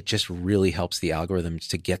 It just really helps the algorithms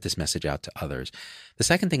to get this message out to others. The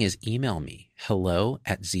second thing is email me,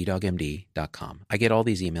 hello@zdogmd.com. I get all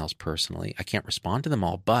these emails personally. I can't respond to them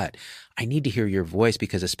all, but I need to hear your voice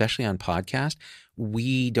because especially on podcast,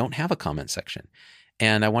 we don't have a comment section.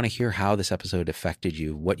 And I want to hear how this episode affected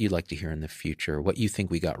you, what you'd like to hear in the future, what you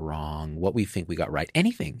think we got wrong, what we think we got right,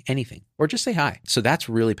 anything, or just say hi. So that's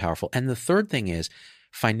really powerful. And the third thing is,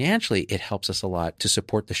 financially, it helps us a lot to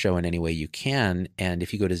support the show in any way you can. And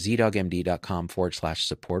if you go to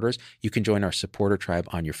zdogmd.com/supporters, you can join our supporter tribe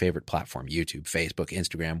on your favorite platform, YouTube, Facebook,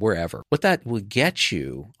 Instagram, wherever. What that will get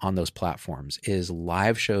you on those platforms is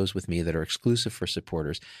live shows with me that are exclusive for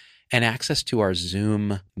supporters and access to our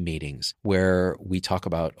Zoom meetings where we talk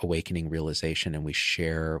about awakening realization and we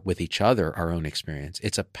share with each other our own experience.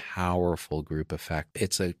 It's a powerful group effect.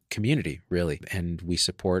 It's a community, really. And we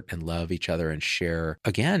support and love each other and share,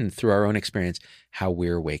 again, through our own experience, how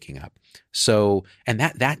we're waking up. So, and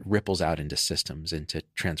that ripples out into systems, into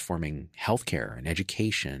transforming healthcare and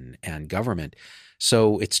education and government.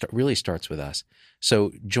 So it really starts with us.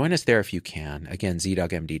 So join us there if you can. Again,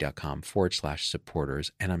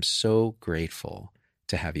 zdogmd.com/supporters. And I'm so grateful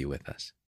to have you with us.